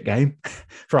quite a shit game.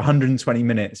 For 120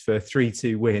 minutes, for a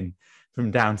 3-2 win from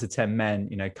down to 10 men,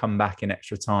 come back in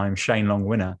extra time, Shane Long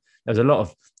winner. There's a lot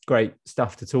of great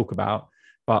stuff to talk about,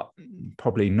 but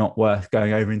probably not worth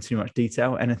going over in too much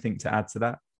detail. Anything to add to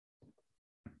that?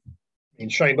 I mean,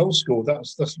 Shane Long scored.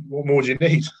 That's what more do you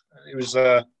need? It was,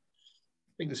 I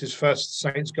think this is his first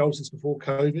Saints goal since before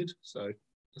COVID, so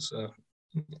it's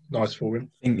nice for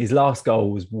him. I think his last goal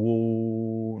was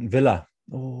Villa.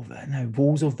 Oh no,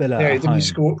 Wolves or Villa? Yeah, didn't he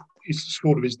score? He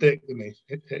scored with his dick, didn't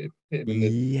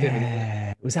he?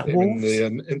 Was that Wolves?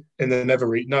 In the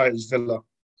Never Eat. No, it was Villa.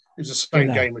 It was the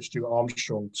same game which Stuart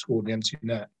Armstrong scored in the empty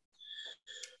net.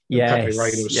 Yes, Pepe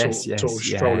Reina was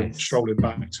sort of strolling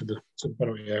back to the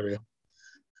penalty area.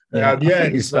 I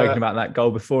think you've spoken about that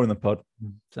goal before in the pod,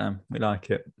 Sam. We like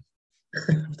it.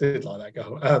 I did like that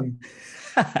goal.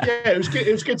 It was good.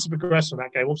 It was good to progress on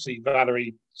that game. Obviously,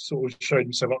 Valery sort of showed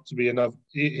himself up to be another.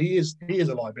 He is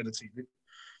a liability.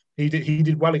 He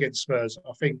did well against Spurs.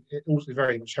 I think it also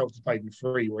very much helped to play in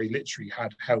free, where he literally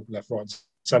had help left, right, and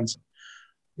centre.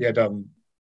 He had a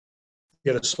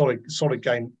solid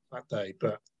game that day,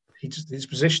 but his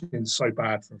positioning is so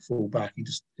bad for a full back.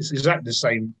 It's exactly the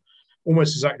same,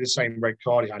 almost exactly the same red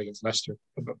card he had against Leicester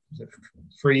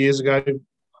 3 years ago,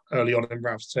 early on in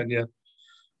Ralph's tenure,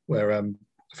 where I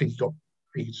think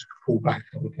he just pulled back.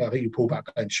 I think he pulled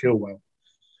back Ben Chilwell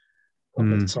a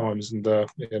couple of times, and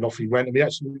off he went. And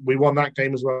we won that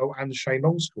game as well, and Shane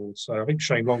Long scored. So I think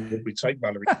Shane Long will be take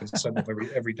Valery and send off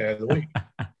every day of the week.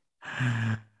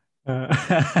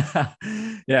 I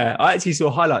actually saw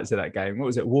highlights of that game. What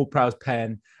was it? Ward-Prowse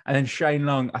pen, and then Shane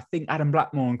Long. I think Adam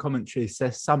Blackmore on commentary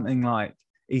says something like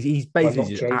he's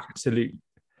basically just absolute.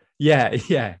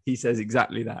 Yeah, he says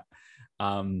exactly that.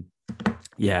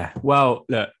 Well,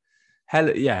 look, hell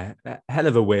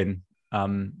of a win.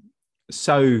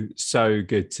 So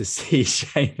good to see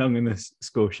Shane Long in the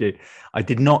score sheet. I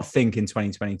did not think in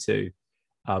 2022,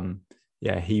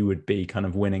 he would be kind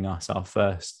of winning us our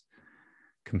first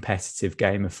competitive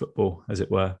game of football, as it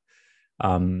were.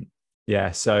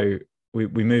 So we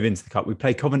move into the cup. We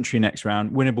play Coventry next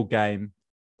round, winnable game.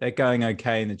 They're going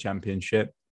okay in the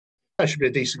Championship. That should be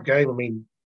a decent game. I mean,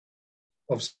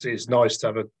 obviously it's nice to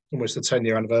have almost a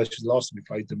 10-year anniversary of the last time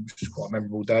we played them, which is quite a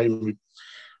memorable day.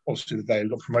 Obviously the day we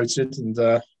got promoted, and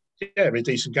it'd be a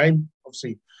decent game.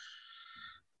 Obviously,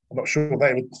 I'm not sure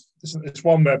they would. It's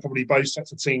one where probably both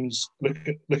sets of teams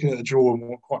looking at the draw and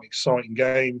want quite an exciting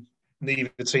game. Neither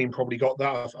team probably got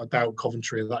that. I doubt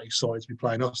Coventry are that excited to be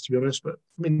playing us, to be honest. But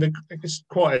I mean, it's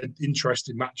quite an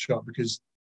interesting matchup because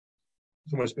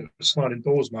it's almost a bit of a sliding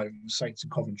doors moment with Saints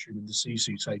and Coventry with the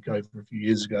Sisu takeover a few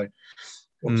years ago.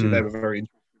 Obviously, they were very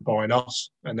interested in buying us,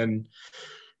 and then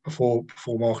before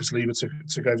Marcus Lever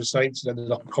took over Saints, and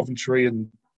ended up in Coventry, and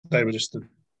they were just a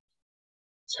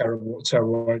terrible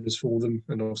owners for them.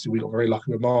 And obviously, we got very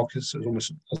lucky with Marcus. It was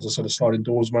almost, as I said, a sliding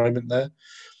doors moment there.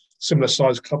 Similar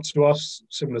size club to us,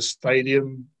 similar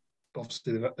stadium.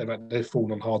 Obviously, they've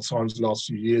fallen on hard times the last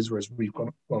few years, whereas we've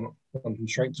gone from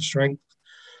strength to strength.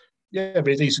 Yeah, it'll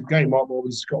be a decent game. Mark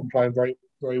Morgan's got them playing very,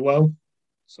 very well.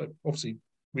 So obviously,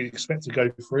 we expect to go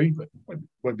free, but it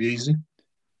won't be easy.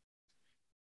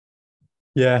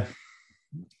 Yeah,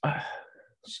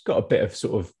 just got a bit of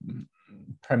sort of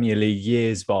Premier League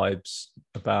years vibes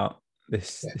about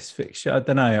this fixture. I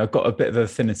don't know. I've got a bit of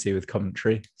affinity with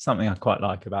Coventry, something I quite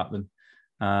like about them.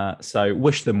 So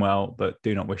wish them well, but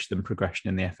do not wish them progression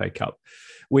in the FA Cup.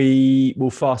 We will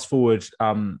fast forward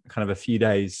kind of a few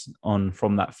days on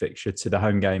from that fixture to the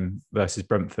home game versus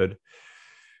Brentford.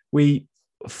 We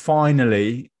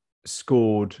finally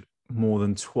scored more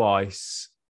than twice.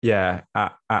 Yeah,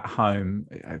 at home.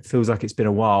 It feels like it's been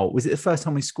a while. Was it the first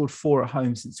time we scored 4 at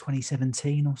home since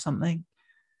 2017 or something?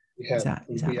 Yeah, is that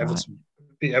right?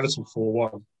 Beat Everton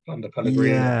 4-1 under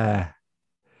Pellegrini.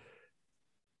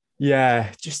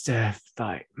 Yeah. Just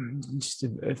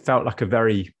it felt like a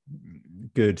very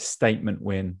good statement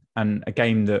win, and a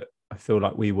game that I feel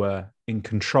like we were in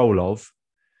control of,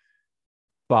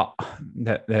 but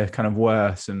there kind of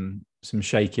were some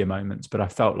shakier moments. But I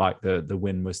felt like the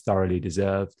win was thoroughly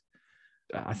deserved.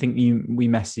 I think we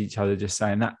messaged each other just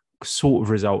saying that sort of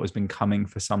result has been coming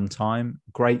for some time.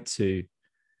 Great to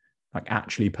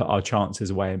actually put our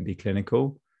chances away and be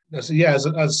clinical. So yeah,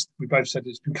 as we both said,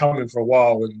 it's been coming for a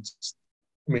while, and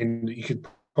I mean, you could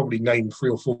probably name 3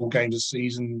 or 4 games this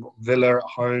season. Villa at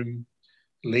home,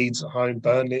 Leeds at home,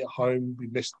 Burnley at home. We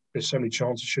missed so many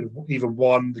chances. Should have either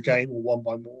won the game or won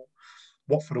by more.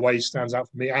 Watford away stands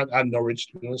out for me, and Norwich,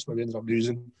 to be honest, where we ended up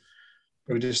losing.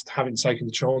 But we just haven't taken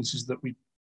the chances that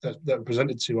were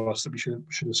presented to us that we should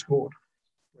have scored.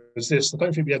 Whereas I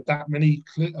don't think we had that many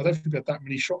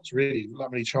shots, really,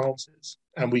 that many chances,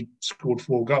 and we scored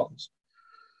 4 goals.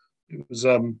 It was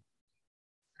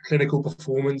clinical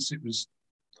performance. It was,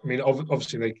 I mean,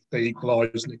 obviously they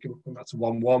equalised and it went back to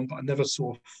 1-1, but I never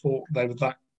sort of thought they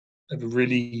were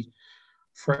really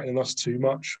threatening us too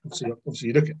much. Obviously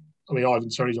you look at, I mean, Ivan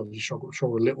Toney's obviously struggled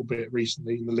a little bit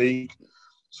recently in the league.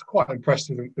 It's quite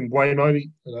impressive in Bueno.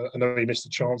 I know he missed a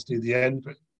chance near the end,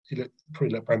 but he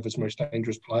probably Brentford's most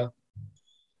dangerous player.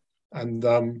 And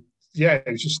it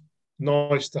was just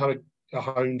nice to have a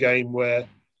home game where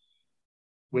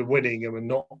we're winning and we're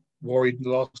not worried in the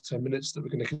last 10 minutes that we're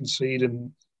going to concede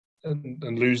and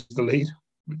lose the lead,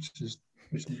 which is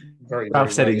very.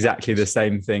 Ralph said exactly the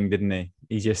same thing, didn't he?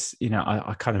 He just,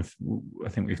 I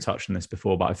think we've touched on this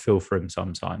before, but I feel for him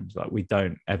sometimes. Like, we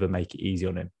don't ever make it easy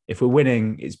on him. If we're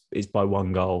winning, it's by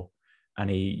 1 goal, and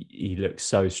he looks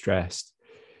so stressed.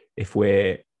 If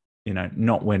we're,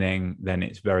 not winning, then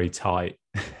it's very tight,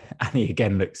 and he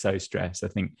again looks so stressed. I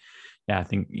think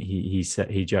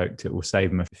he joked it will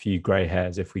save him a few grey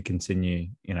hairs if we continue,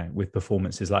 with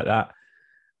performances like that.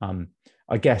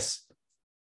 I guess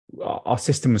our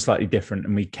system was slightly different,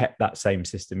 and we kept that same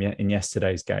system in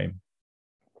yesterday's game,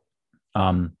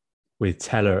 with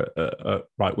Teller at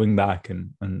right wing back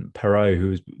and Perraud,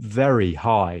 who was very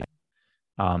high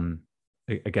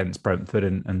against Brentford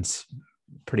and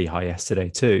pretty high yesterday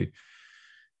too.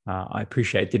 I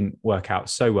appreciate it didn't work out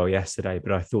so well yesterday,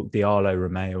 but I thought Diallo,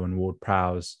 Romeo and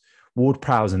Ward-Prowse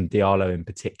and Diallo in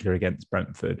particular against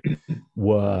Brentford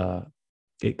were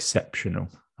exceptional.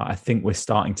 I think we're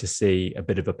starting to see a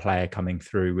bit of a player coming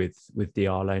through with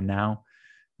Diallo now.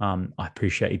 I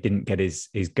appreciate he didn't get his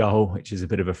goal, which is a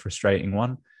bit of a frustrating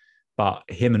one, but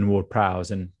him and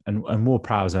Ward-Prowse and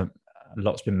Ward-Prowse, a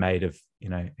lot's been made of,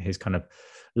 his kind of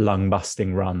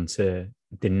lung-busting run to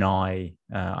deny,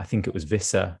 I think it was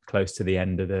Visser close to the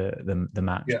end of the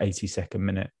match, 82nd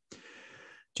minute.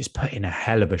 Just put in a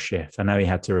hell of a shift. I know he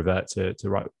had to revert to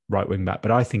right wing back,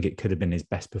 but I think it could have been his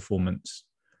best performance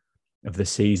of the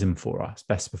season for us.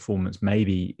 Best performance,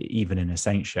 maybe even in a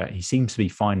Saints shirt. He seems to be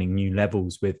finding new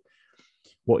levels with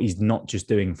what he's not just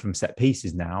doing from set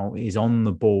pieces now, his on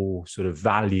the ball sort of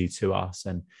value to us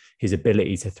and his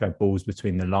ability to thread balls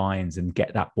between the lines and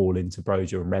get that ball into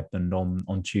Broja and Redmond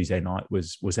on Tuesday night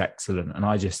was excellent. And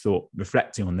I just thought,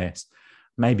 reflecting on this,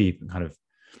 maybe kind of,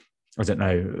 I don't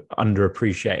know,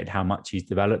 underappreciated how much he's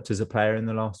developed as a player in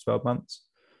the last 12 months.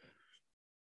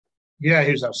 Yeah,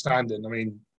 he was outstanding. I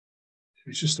mean,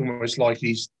 it's just almost like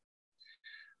he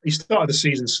started the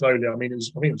season slowly. I mean, I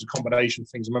think it was a combination of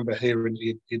things. I remember hearing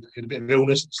he had a bit of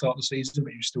illness at the start of the season,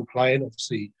 but he was still playing.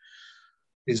 Obviously,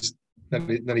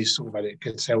 then he sort of had it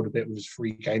curtailed a bit with his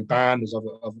 3-game ban. There's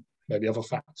maybe other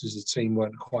factors. The team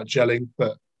weren't quite gelling,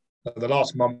 but the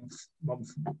last month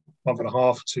and a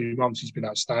half, 2 months, he's been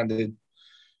outstanding.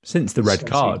 Since the red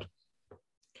card.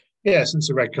 Yeah, since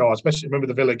the red card. Especially, remember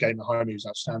the Villa game at home, he was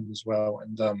outstanding as well.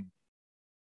 And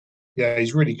yeah,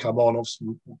 he's really come on. Obviously,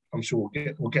 I'm sure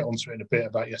we'll get onto it in a bit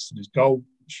about yesterday's goal,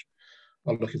 which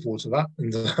I'm looking forward to that.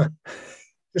 And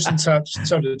just in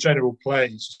terms of the general play,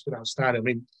 it's just been outstanding. I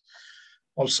mean,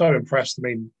 I was so impressed. I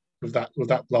mean, with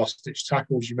that last-ditch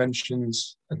tackle, as you mentioned,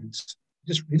 and he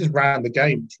just ran the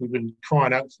game. We've been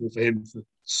crying out for him for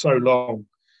so long,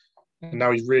 and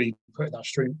now he's really adding that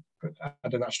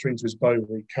string to his bow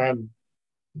where he can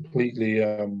completely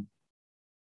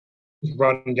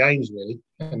run games, really.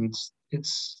 And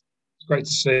it's great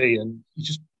to see, and he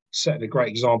just set a great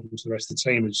example to the rest of the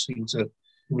team, who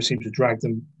seem to drag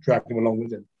them along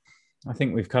with him. I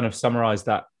think we've kind of summarised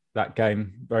that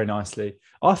game very nicely.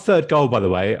 Our third goal, by the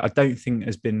way, I don't think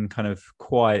has been kind of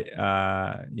quite,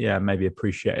 maybe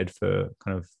appreciated for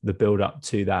kind of the build up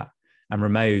to that. And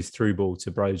Romeu's through ball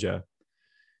to Broja,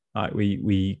 like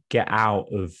we get out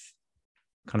of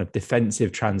kind of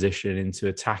defensive transition into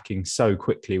attacking so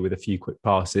quickly with a few quick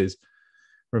passes.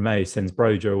 Romeu sends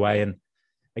Broja away, and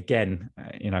again,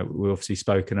 we've obviously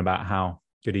spoken about how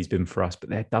good he's been for us, but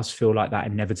there does feel like that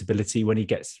inevitability when he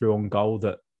gets through on goal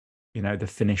that, the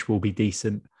finish will be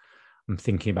decent. I'm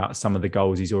thinking about some of the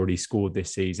goals he's already scored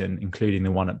this season, including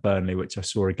the one at Burnley, which I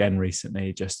saw again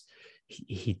recently. Just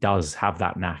he does have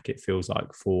that knack, it feels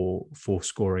like, for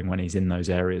scoring when he's in those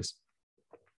areas.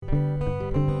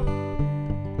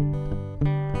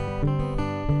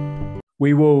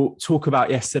 We will talk about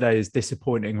yesterday's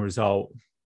disappointing result,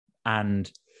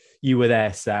 and you were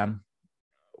there, Sam.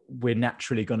 We're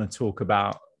naturally going to talk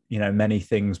about many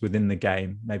things within the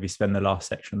game, maybe spend the last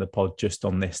section of the pod just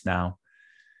on this now.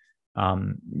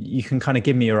 You can kind of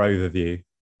give me your overview,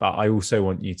 but I also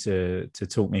want you to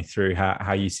talk me through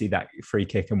how you see that free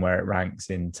kick and where it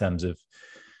ranks in terms of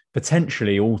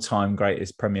potentially all-time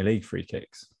greatest Premier League free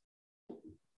kicks.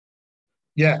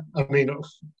 Yeah, I mean,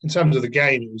 in terms of the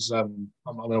game, it was,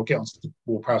 I'll get onto the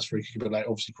Ward-Prowse free kick a bit later,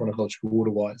 obviously chronological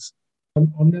order-wise.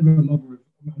 I'm never a lover of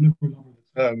the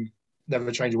term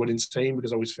never change a winning team,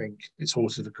 because I always think it's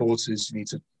horses for courses. You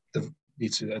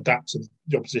need to adapt to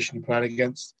the opposition you're playing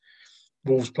against.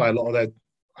 Wolves play have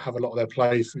a lot of their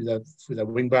play through their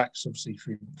wing backs, obviously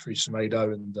through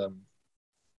Semedo, and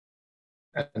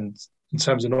in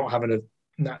terms of not having a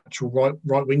natural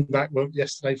right wing back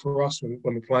yesterday for us when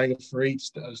we're playing a free,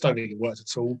 I just don't think it worked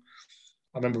at all.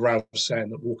 I remember Ralph saying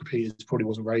that Walker Peters probably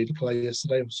wasn't ready to play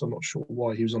yesterday, so I'm not sure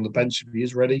why he was on the bench if he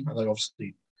is ready. I know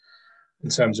obviously in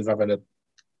terms of having a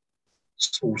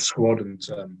full squad and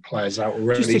players out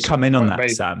already. Just to come in on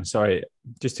that, Sam, sorry,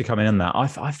 just to come in on that,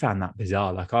 I found that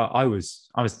bizarre. Like I was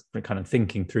kind of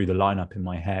thinking through the lineup in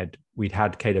my head. We'd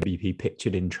had KWP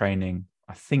pictured in training,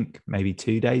 I think maybe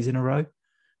 2 days in a row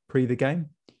pre the game.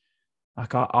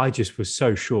 Like I just was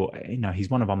so sure, he's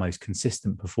one of our most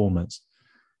consistent performers.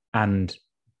 And,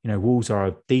 Wolves are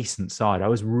a decent side. I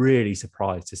was really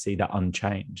surprised to see that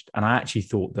unchanged. And I actually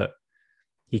thought that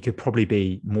he could probably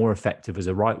be more effective as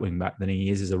a right wing back than he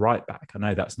is as a right back. I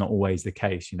know that's not always the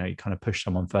case. You kind of push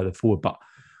someone further forward, but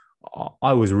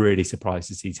I was really surprised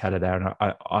to see Teller there. And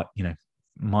I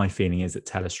my feeling is that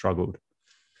Teller struggled.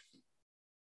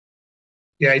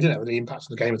 Yeah, he didn't have any impact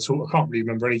on the game at all. I can't really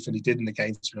remember anything he did in the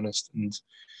game, to be honest. And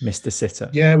Mr. Sitter.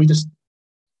 Yeah,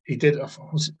 he did.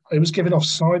 It was given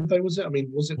offside though, was it? I mean,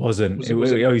 was it? Wasn't. It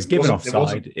was given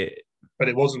offside. But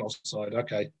it wasn't offside.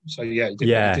 Okay, so yeah,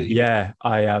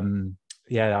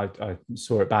 I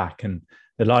saw it back, and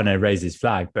the lino raised his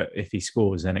flag. But if he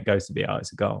scores, then it goes to be out.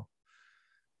 It's a goal.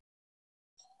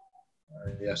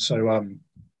 It's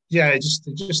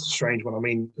just a strange one. I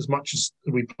mean, as much as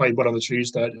we played well on the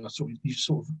Tuesday, you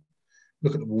sort of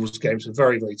look at the Wolves game. It's a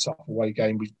very, very tough away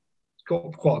game. We've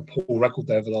got quite a poor record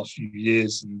there over the last few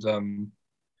years, and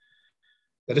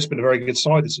they've just been a very good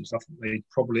side this season. I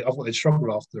thought they'd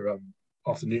struggled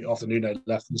after Nuno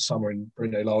left in the summer and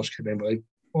Bruno Lage came in, but they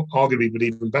arguably been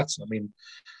even better. I mean,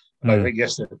 And I think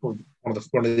yesterday probably one of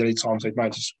the only times they've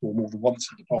managed to score more than once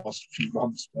in the past few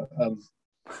months. But I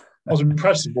was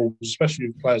impressed with Wolves, especially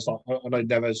with players like I know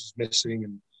Neves was missing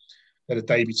and they had a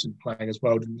Davidson playing as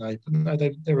well, didn't they? But no,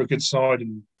 they were a good side,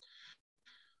 and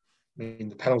I mean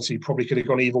the penalty probably could have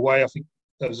gone either way. I think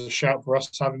there was a shout for us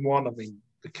having one. I mean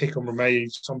the kick on Romeo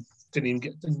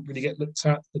didn't really get looked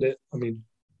at, did it? I mean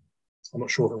I'm not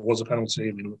sure if it was a penalty.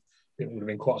 I mean it would have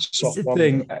been quite a soft one.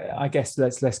 Thing, I guess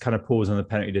let's kind of pause on the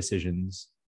penalty decisions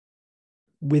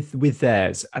with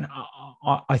theirs, and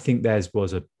I think theirs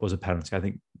was a penalty. I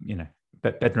think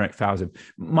Bednarek fouls him.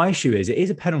 My issue is it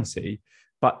is a penalty,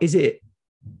 but is it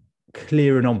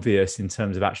clear and obvious in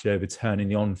terms of actually overturning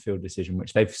the on-field decision,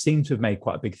 which they've seemed to have made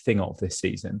quite a big thing of this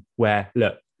season? Where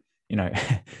look,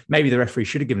 maybe the referee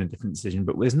should have given a different decision,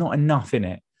 but there's not enough in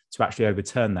it to actually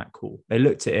overturn that call. They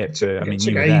looked at it.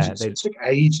 It took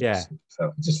ages. Yeah.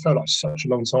 It just felt like such a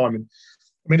long time. And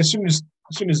I mean, as soon as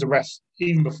the ref,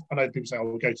 even before, I know people say, "Oh,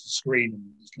 we'll go to the screen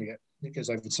and it gets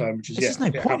overturned," which is There's no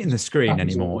point in the screen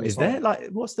anymore, is there? Like,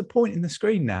 what's the point in the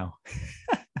screen now?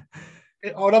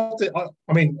 I'd love to.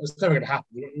 I mean, it's never going to happen.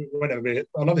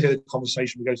 I'd love to hear the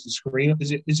conversation. We go to the screen.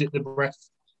 Is it the ref?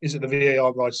 Is it the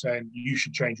VAR guy saying you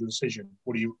should change your decision,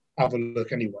 or do you have a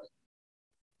look anyway?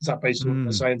 Is that basically what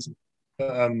they're saying?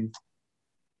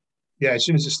 Yeah, as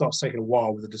soon as it starts taking a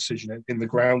while with a decision in the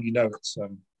ground, it's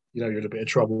you're in a bit of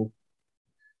trouble.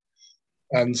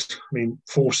 And I mean,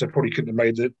 Forster probably couldn't have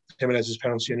made the Jimenez's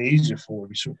penalty any easier for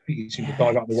him. He seemed to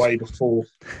dive out of the way before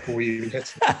he even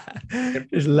hit it.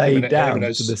 Just laid down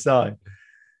Jimenez, to the side.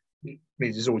 I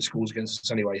mean, there's always scores against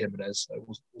us anyway, Jimenez. So it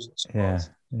wasn't surprised.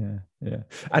 Yeah.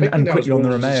 And quickly on the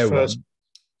Romeo one.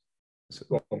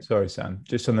 Sorry, Sam.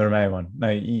 Just on the Romeo one. No,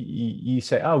 you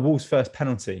say, Wolves' first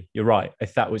penalty. You're right.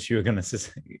 If that was you were going to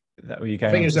say, that were you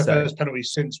going? I think it was their first penalty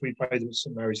since we played them at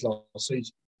St Mary's last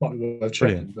season. Might be worth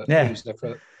checking, but it was their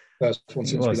first one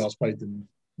since we last played them.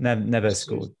 Never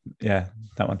scored. Yeah,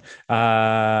 that one.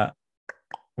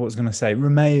 What was I going to say?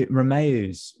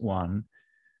 Romeo's one.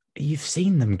 You've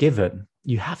seen them given.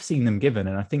 You have seen them given,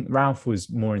 and I think Ralph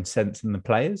was more incensed than the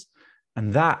players,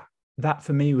 and that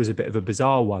for me was a bit of a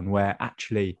bizarre one where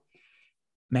actually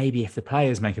maybe if the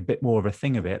players make a bit more of a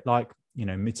thing of it, like,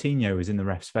 Moutinho was in the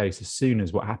ref's face as soon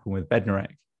as what happened with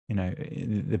Bednarek,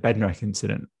 the Bednarek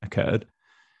incident occurred.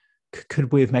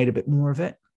 Could we have made a bit more of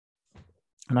it?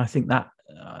 And I think that,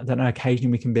 I don't know,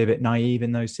 occasionally we can be a bit naive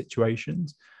in those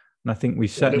situations. And I think we've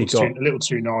certainly got... A little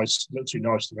too nice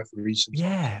to referees.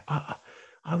 Yeah,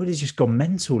 I would have just gone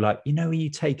mental. Like, when you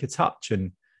take a touch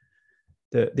and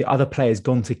the other player's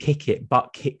gone to kick it,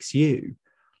 but kicks you.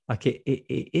 Like it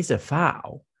is a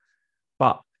foul,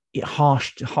 but it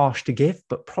harsh to give,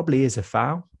 but probably is a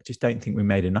foul. I just don't think we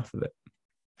made enough of it.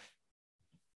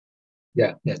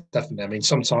 Yeah, definitely. I mean,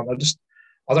 sometimes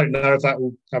I don't know if that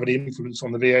will have any influence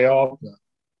on the VAR, but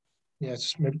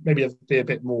just maybe be a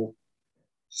bit more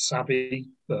savvy,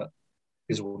 but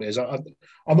is what it is. I'm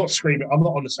not screaming. I'm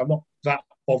not that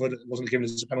bothered. It wasn't given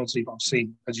as a penalty, but I've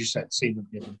seen, as you said, them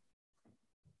given.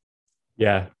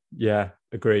 Yeah,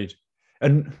 agreed.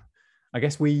 And I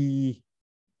guess we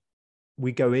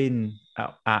go in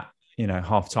at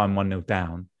half time 1-0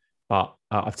 down, but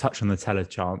I've touched on the Teller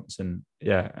chance, and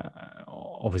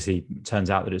obviously it turns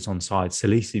out that it's onside.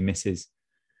 Salisi misses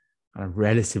a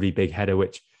relatively big header,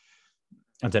 which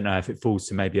I don't know if it falls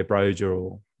to maybe a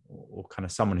Broja or kind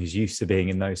of someone who's used to being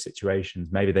in those situations.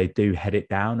 Maybe they do head it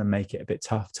down and make it a bit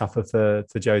tougher for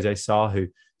Jose Sarr, who's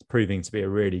proving to be a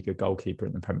really good goalkeeper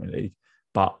in the Premier League.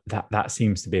 But that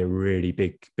seems to be a really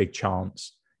big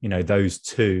chance. Those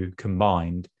two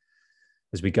combined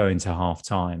as we go into half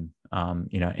time,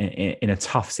 in a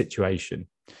tough situation.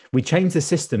 We change the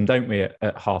system, don't we,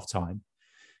 at half time?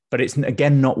 But it's,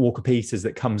 again, not Walker Peters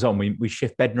that comes on. We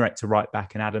shift Bednarek to right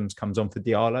back and Adams comes on for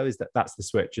Diallo. That's the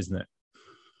switch, isn't it?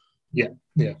 Yeah.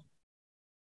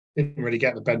 Didn't really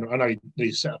get the Bednarek. I know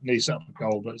he set up a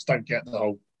goal, but just don't get the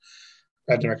whole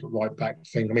Bednarek at right back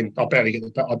thing. I mean, I barely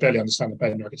understand the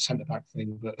Bednarek at centre back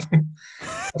thing, but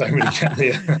I don't really get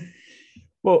the.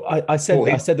 Well, I said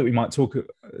that we might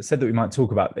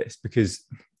talk about this because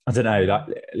I don't know. Like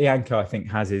Lianco, I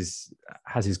think has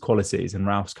his qualities, and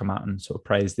Ralph's come out and sort of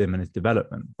praised him and his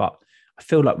development. But I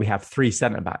feel like we have three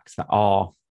centre backs that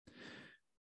are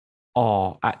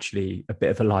actually a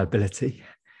bit of a liability.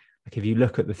 Like if you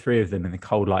look at the three of them in the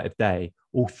cold light of day,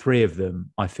 all three of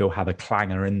them, I feel, have a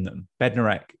clanger in them.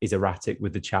 Bednarek is erratic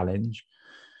with the challenge.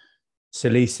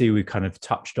 Salisi, we kind of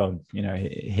touched on,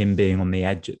 him being on the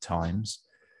edge at times.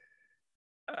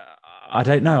 I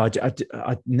don't know.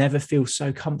 I never feel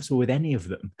so comfortable with any of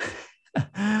them.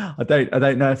 I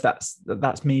don't know if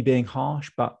that's me being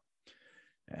harsh, but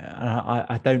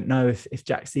I don't know if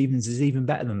Jack Stephens is even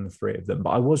better than the three of them,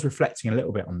 but I was reflecting a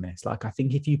little bit on this. Like, I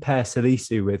think if you pair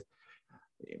Salisu with,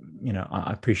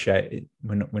 I appreciate it.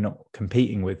 We're not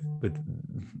competing with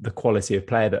the quality of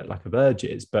player that like a Verge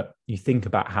is, but you think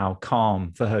about how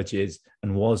calm Verge is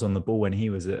and was on the ball when he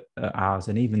was at ours,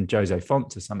 and even Jose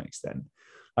Font to some extent,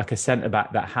 like a centre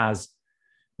back that has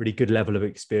really good level of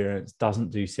experience, doesn't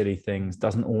do silly things,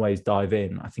 doesn't always dive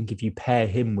in. I think if you pair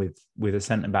him with a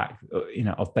centre back,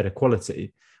 of better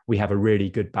quality, we have a really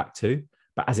good back two.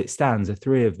 But as it stands, the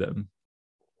three of them,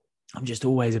 I'm just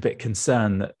always a bit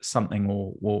concerned that something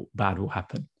bad will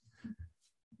happen.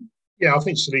 Yeah, I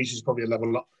think Salisu is probably a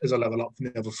level up from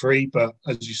the other three, but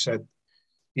as you said,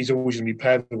 he's always going to be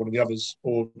paired with one of the others,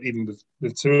 or even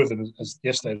with two of them, as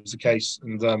yesterday was the case.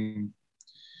 And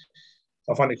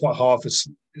I find it quite hard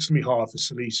it's going to be hard for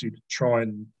Salisu to try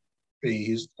and be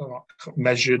his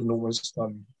measured and almost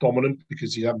dominant,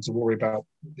 because he's having to worry about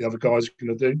what the other guys are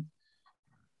going to do.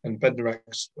 And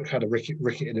Bednarek's had a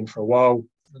ricket in him for a while.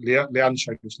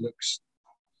 Leandro just looks,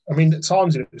 I mean, at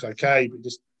times it looks okay, but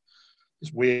just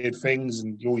weird things,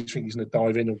 and you always think he's going to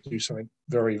dive in or do something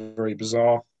very, very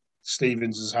bizarre.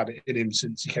 Stephens has had it in him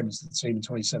since he came into the team in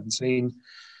 2017.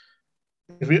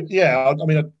 I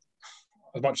mean,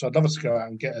 as much as I'd love us to go out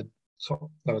and get a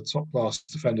top class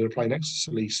defender to play next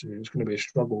to Salisu, it's going to be a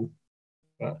struggle.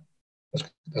 But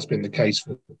that's been the case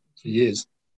for years.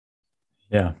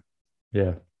 Yeah.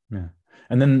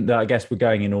 And then I guess we're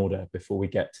going in order before we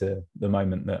get to the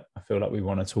moment that I feel like we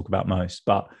want to talk about most.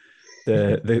 But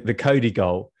the Coady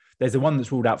goal, there's the one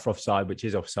that's ruled out for offside, which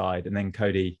is offside, and then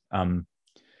Coady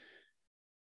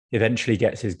eventually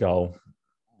gets his goal.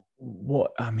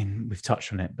 We've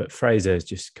touched on it, but Fraser is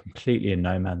just completely in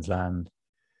no man's land.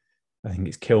 I think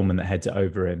it's Kilman that heads it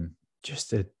over him.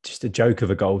 Just a joke of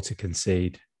a goal to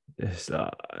concede. It's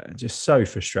just so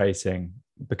frustrating,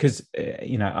 because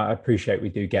I appreciate we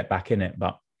do get back in it,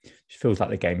 but it feels like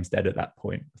the game's dead at that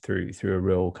point through a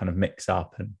real kind of mix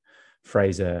up, and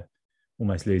Fraser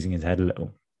almost losing his head a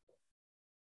little.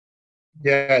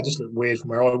 Yeah, it just looked weird from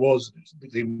where I was. It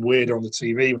looked even weirder on the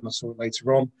TV when I saw it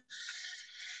later on.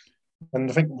 And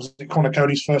I think was it Conor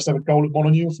Coady's first ever goal at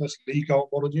Molineux, first league goal at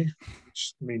Molineux.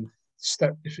 Which, I mean,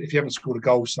 if you haven't scored a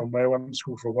goal somewhere, or haven't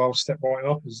scored for a while, step right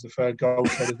up as the third goal,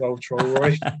 third goal,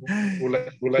 Troy. We'll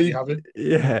let you have it.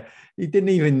 Yeah, he didn't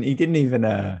even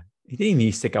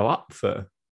used to go up for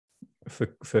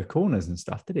corners and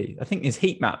stuff, did he? I think his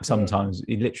heat map sometimes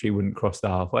he literally wouldn't cross the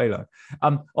halfway line.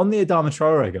 On the Adama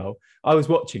Traore goal, I was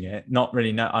watching it, not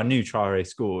really know. I knew Traore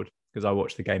scored because I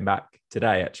watched the game back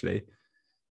today actually.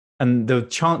 And the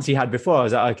chance he had before, I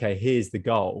was like, okay, here's the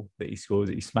goal that he scores,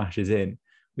 that he smashes in.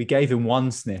 We gave him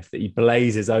one sniff that he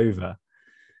blazes over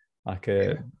like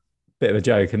a bit of a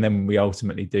joke, and then we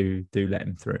ultimately do let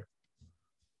him through.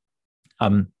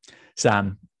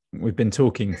 Sam, we've been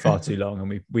talking far too long,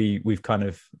 and we've kind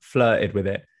of flirted with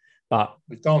it, but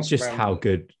we've danced just how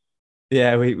good.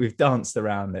 Yeah, we've danced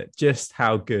around it. Just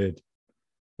how good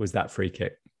was that free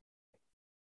kick?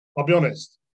 I'll be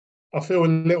honest, I feel a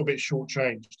little bit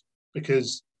shortchanged,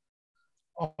 because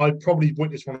I probably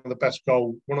witnessed one of the best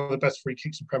free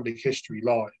kicks in Premier League history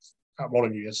live at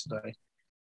Molineux yesterday.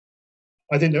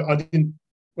 I didn't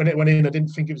when it went in. I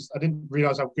didn't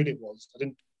realise how good it was.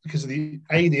 Because of the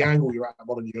angle you're at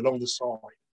Molineux along the side.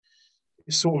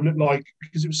 It sort of looked like,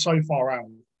 because it was so far out,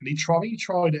 and he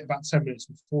tried it about 10 minutes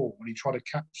before when he tried to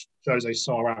catch Jose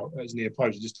Sá out at his near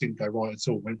post. It just didn't go right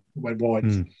at all. Went wide.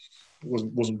 It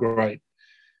wasn't great.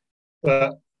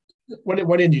 But when it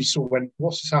went in, you sort of went,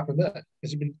 what's just happened there?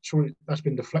 Has it been surely that's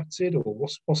been deflected, or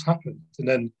what's happened? And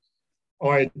then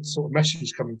I had sort of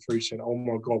messages coming through saying, oh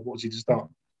my God, what has he just done?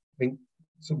 I think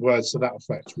some words to that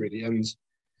effect, really. And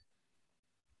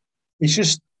it's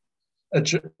just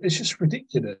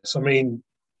ridiculous. I mean,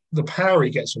 the power he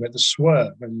gets on it, the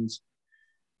swerve, and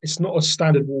it's not a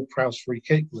standard Ward-Prowse free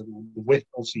kick with the whip.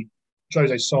 Obviously,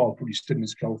 Jose Sá probably stood in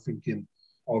his goal thinking,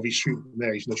 oh, if he's shooting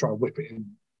there, he's going to try and whip it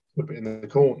in the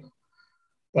corner.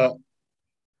 But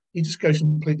he just goes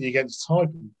completely against type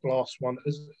and blasts one.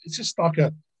 It's just like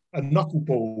a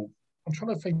knuckleball. I'm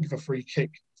trying to think of a free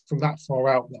kick from that far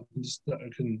out that I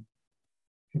can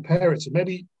compare it to.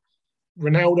 Maybe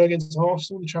Ronaldo against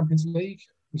Arsenal in the Champions League,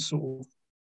 and sort of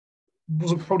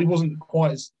wasn't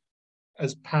quite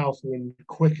as powerful and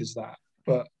quick as that.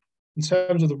 But in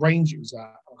terms of the range it was at,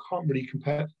 I can't really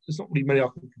compare. There's not really many I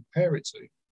can compare it to.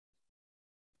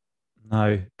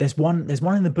 No, there's one in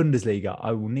the Bundesliga.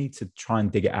 I will need to try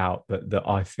and dig it out, but that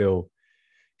I feel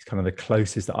is kind of the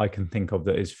closest that I can think of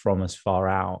that is from as far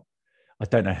out. I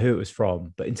don't know who it was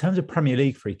from, but in terms of Premier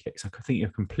League free kicks, I think you're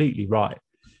completely right.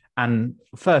 And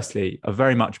firstly, I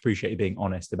very much appreciate you being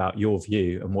honest about your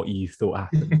view and what you thought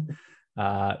happened.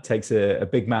 Takes a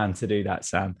big man to do that,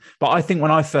 Sam. But I think when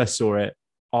I first saw it,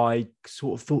 I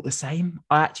sort of thought the same.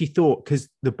 I actually thought, because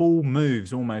the ball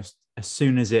moves almost as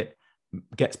soon as it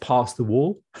gets past the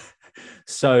wall.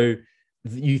 So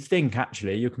you think,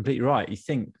 actually, you're completely right. You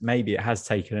think maybe it has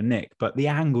taken a nick, but the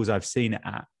angles I've seen it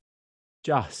at,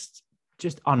 just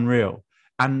unreal.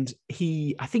 And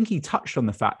I think he touched on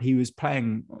the fact he was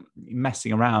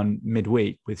messing around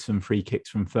midweek with some free kicks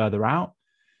from further out.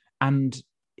 And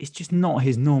it's just not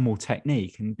his normal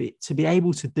technique. And to be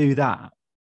able to do that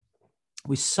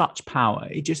with such power,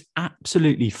 it just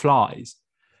absolutely flies.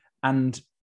 And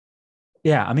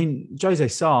yeah, I mean, Jose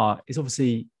Sá is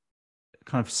obviously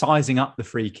kind of sizing up the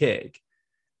free kick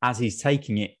as he's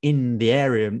taking it in the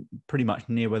area pretty much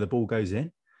near where the ball goes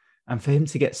in. And for him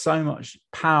to get so much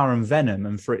power and venom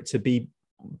and for it to be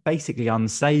basically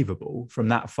unsavable from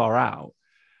that far out,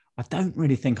 I don't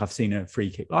really think I've seen a free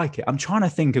kick like it. I'm trying to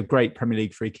think of great Premier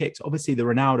League free kicks. Obviously, the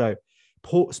Ronaldo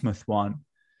Portsmouth one,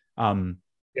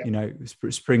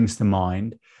 springs to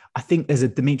mind. I think there's a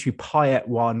Dimitri Payet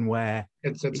one where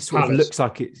it sort of looks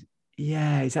like it's,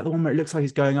 is that the one where it looks like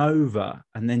it's going over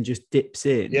and then just dips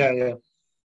in?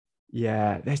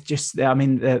 Yeah,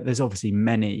 there's obviously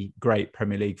many great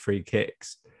Premier League free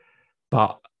kicks,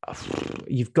 but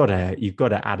you've got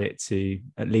to add it to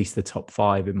at least the top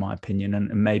 5, in my opinion, and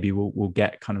maybe we'll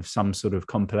get kind of some sort of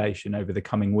compilation over the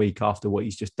coming week after what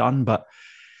he's just done. But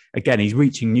again, he's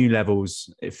reaching new levels.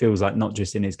 It feels like, not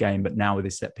just in his game, but now with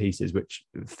his set pieces, which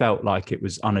felt like it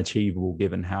was unachievable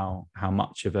given how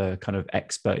much of a kind of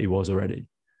expert he was already.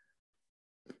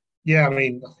 Yeah, I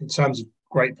mean, in terms of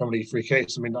great Premier League free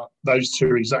kicks, I mean, those two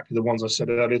are exactly the ones I said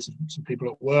earlier to some people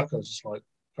at work. I was just like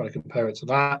trying to compare it to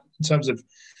that. In terms of,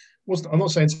 I'm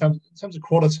not saying in terms of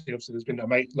quality, obviously there's been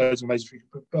loads of amazing free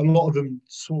kicks, but a lot of them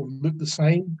sort of look the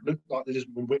same, look like they've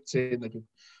just been whipped in. But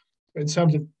in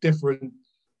terms of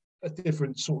a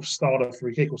different sort of style of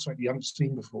free kick or something you haven't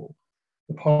seen before,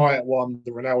 the Payet one,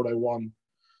 the Ronaldo one,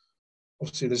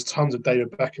 obviously there's tons of David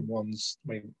Beckham ones.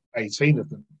 I mean, 18 of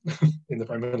them in the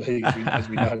Premier League, as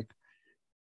we know.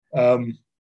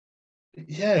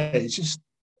 It's just,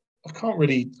 I can't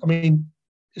really, I mean,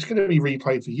 it's going to be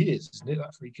replayed for years, isn't it,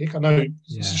 that free kick? I know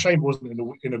it's a shame it wasn't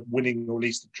in a winning or at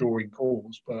least a drawing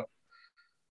cause, but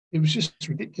it was just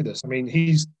ridiculous. I mean,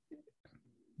 he's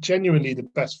genuinely the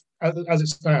best, as it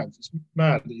stands. It's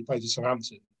mad that he plays at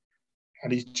Southampton,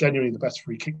 and he's genuinely the best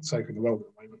free kick taker in the world at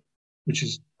the moment, which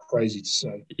is crazy to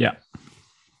say. Yeah.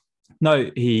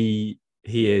 No, he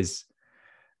is.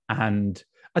 And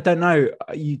I don't know,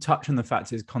 you touch on the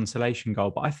fact it's consolation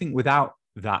goal, but I think without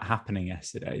that happening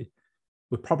yesterday,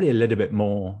 we're probably a little bit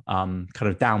more kind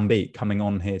of downbeat coming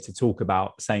on here to talk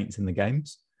about Saints in the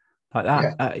games. Like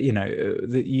that,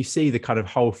 you see the kind of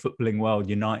whole footballing world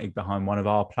united behind one of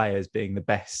our players being the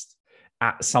best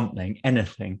at something,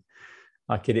 anything.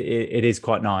 Like it is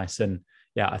quite nice. And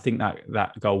yeah, I think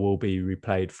that goal will be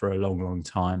replayed for a long, long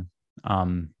time.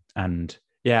 And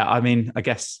yeah, I mean, I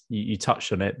guess you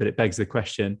touched on it, but it begs the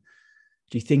question: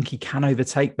 do you think he can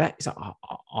overtake Beck?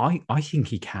 I think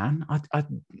he can. I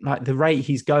like the rate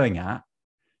he's going at.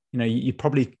 You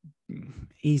probably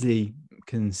easily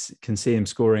can see him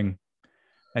scoring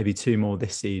maybe 2 more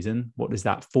this season. What is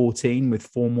that? 14 with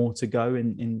 4 more to go.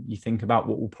 And you think about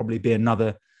what will probably be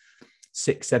another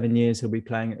 6-7 years he'll be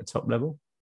playing at the top level.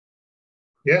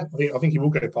 Yeah, I think he will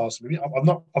go past him. I've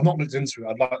not looked into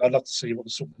it. I'd love to see what the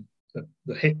sort of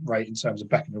the hit rate in terms of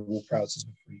Beckham and Ward-Prowse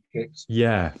free kicks.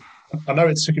 Yeah, I know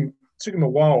it took him a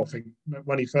while. I think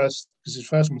when because his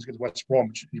first one was against West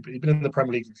Brom. He'd been in the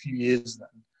Premier League for a few years then.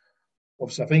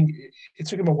 Obviously, I think it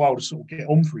took him a while to sort of get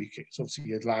on free kicks. Obviously,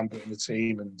 he had Lambert in the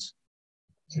team, and it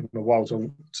took him a while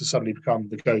to suddenly become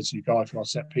the go-to guy for our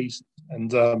set piece.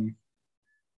 And I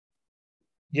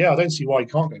don't see why he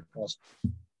can't go past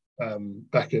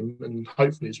Beckham, and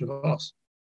hopefully it's with us.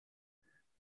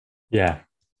 Yeah.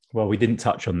 Well, we didn't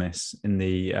touch on this in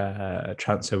the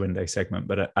transfer window segment,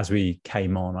 but as we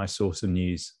came on, I saw some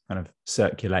news kind of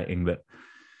circulating that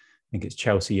I think it's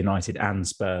Chelsea, United and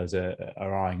Spurs are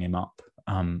eyeing him up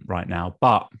right now.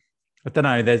 But I don't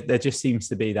know, there just seems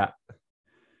to be that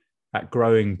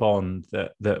growing bond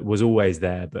that was always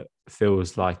there, but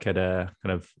feels like at a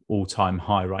kind of all-time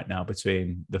high right now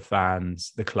between the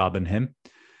fans, the club and him.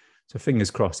 So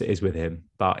fingers crossed it is with him.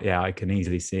 But yeah, I can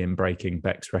easily see him breaking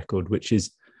Beck's record, which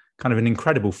is kind of an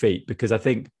incredible feat, because I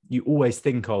think you always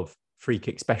think of free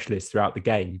kick specialists throughout the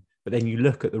game, but then you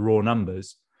look at the raw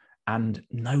numbers and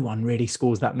no one really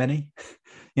scores that many.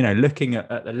 Looking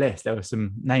at the list, there were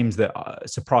some names that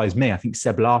surprised me. I think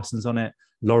Seb Larsson's on it,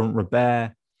 Laurent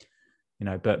Robert,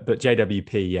 but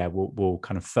JWP, will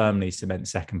kind of firmly cement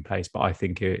second place, but I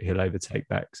think he'll overtake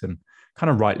Bex, and kind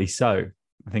of rightly so.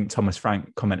 I think Thomas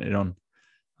Frank commented on,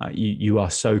 you are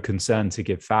so concerned to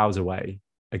give fouls away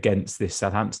against this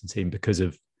Southampton team because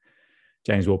of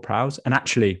James Ward-Prowse. And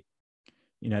actually,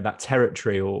 that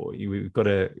territory, or we've got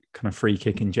a kind of free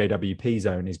kick in JWP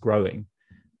zone is growing.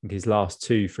 I think his last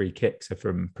 2 free kicks are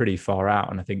from pretty far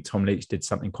out. And I think Tom Leach did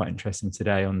something quite interesting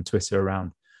today on Twitter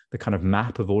around the kind of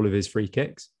map of all of his free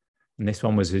kicks. And this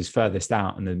one was his furthest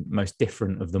out and the most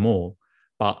different of them all.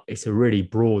 But it's a really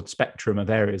broad spectrum of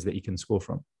areas that he can score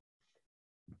from.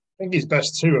 I think his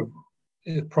best 2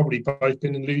 have probably both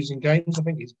been in losing games. I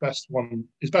think his best, I think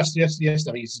it's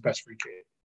his best free kick.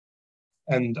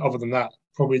 And other than that,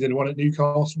 probably the one at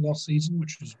Newcastle last season,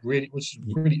 which was really.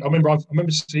 I remember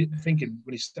thinking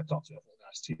when he stepped up to it, I thought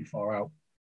that's too far out.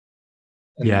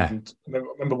 And I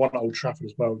remember one at Old Trafford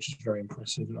as well, which is very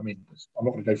impressive. I mean, I'm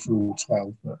not going to go through all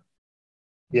 12, but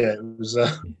yeah, it was.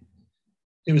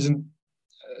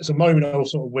 It's a moment I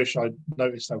sort of wish I'd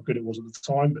noticed how good it was at the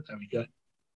time, but there we go.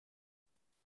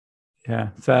 Yeah,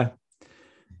 fair.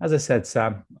 As I said,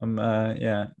 Sam, I'm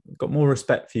got more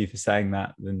respect for you for saying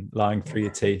that than lying through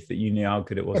your teeth that you knew how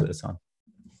good it was at the time.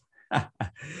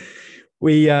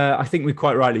 I think we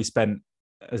quite rightly spent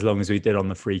as long as we did on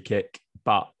the free kick,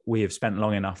 but we have spent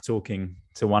long enough talking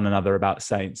to one another about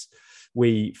Saints.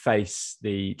 We face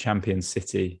the champion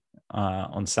City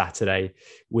on Saturday.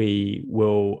 We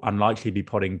will unlikely be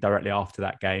podding directly after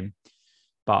that game,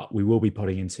 but we will be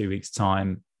podding in 2 weeks'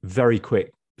 time. Very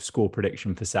quick score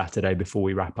prediction for Saturday before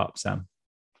we wrap up, Sam.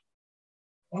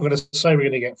 I'm going to say we're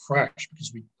going to get thrashed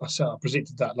because I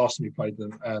predicted that last time we played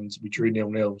them and we drew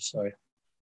 0-0. So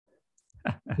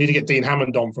need to get Dean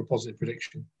Hammond on for a positive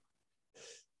prediction.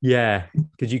 Yeah,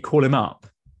 could you call him up?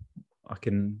 I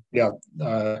can. Yeah,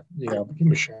 I'll give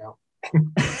him a shout.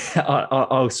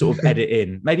 I'll sort of edit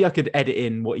in. Maybe I could edit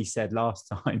in what he said last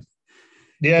time.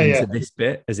 Into this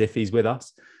bit as if he's with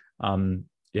us.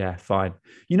 Yeah, fine.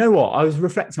 You know what? I was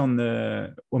reflecting on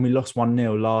when we lost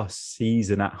 1-0 last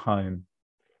season at home.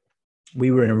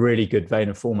 We were in a really good vein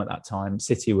of form at that time.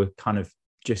 City were kind of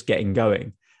just getting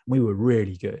going. We were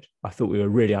really good. I thought we were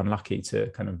really unlucky to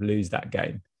kind of lose that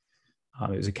game.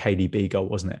 It was a KDB goal,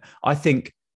 wasn't it? I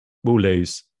think we'll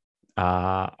lose.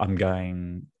 I'm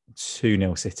going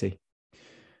 2-0 City.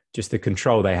 Just the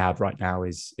control they have right now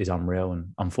is unreal.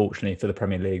 And unfortunately for the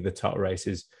Premier League, the title race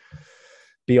is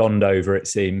beyond over, it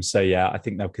seems. So, yeah, I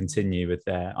think they'll continue with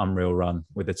their unreal run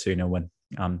with a 2-0 win.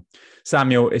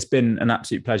 Samuel, it's been an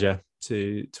absolute pleasure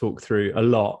to talk through a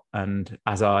lot. And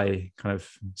as I kind of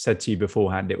said to you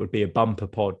beforehand, it would be a bumper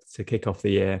pod to kick off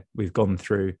the year. We've gone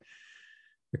through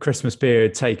the Christmas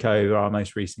period, take over our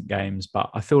most recent games, but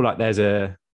I feel like there's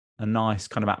a nice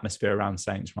kind of atmosphere around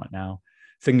Saints right now.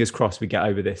 Fingers crossed we get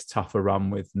over this tougher run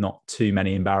with not too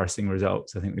many embarrassing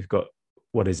results. I think we've got,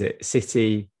 what is it,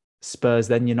 City, Spurs,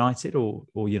 then United, or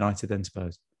United, then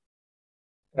Spurs?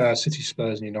 City,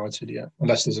 Spurs, and United, yeah.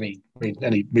 Unless there's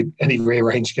any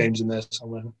rearranged games in there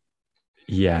somewhere.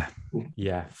 Yeah,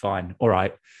 fine. All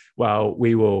right. Well,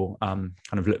 we will kind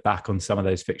of look back on some of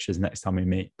those fixtures next time we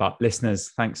meet. But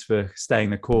listeners, thanks for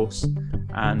staying the course,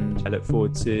 and I look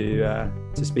forward to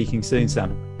speaking soon,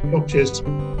 Sam. Oh, cheers.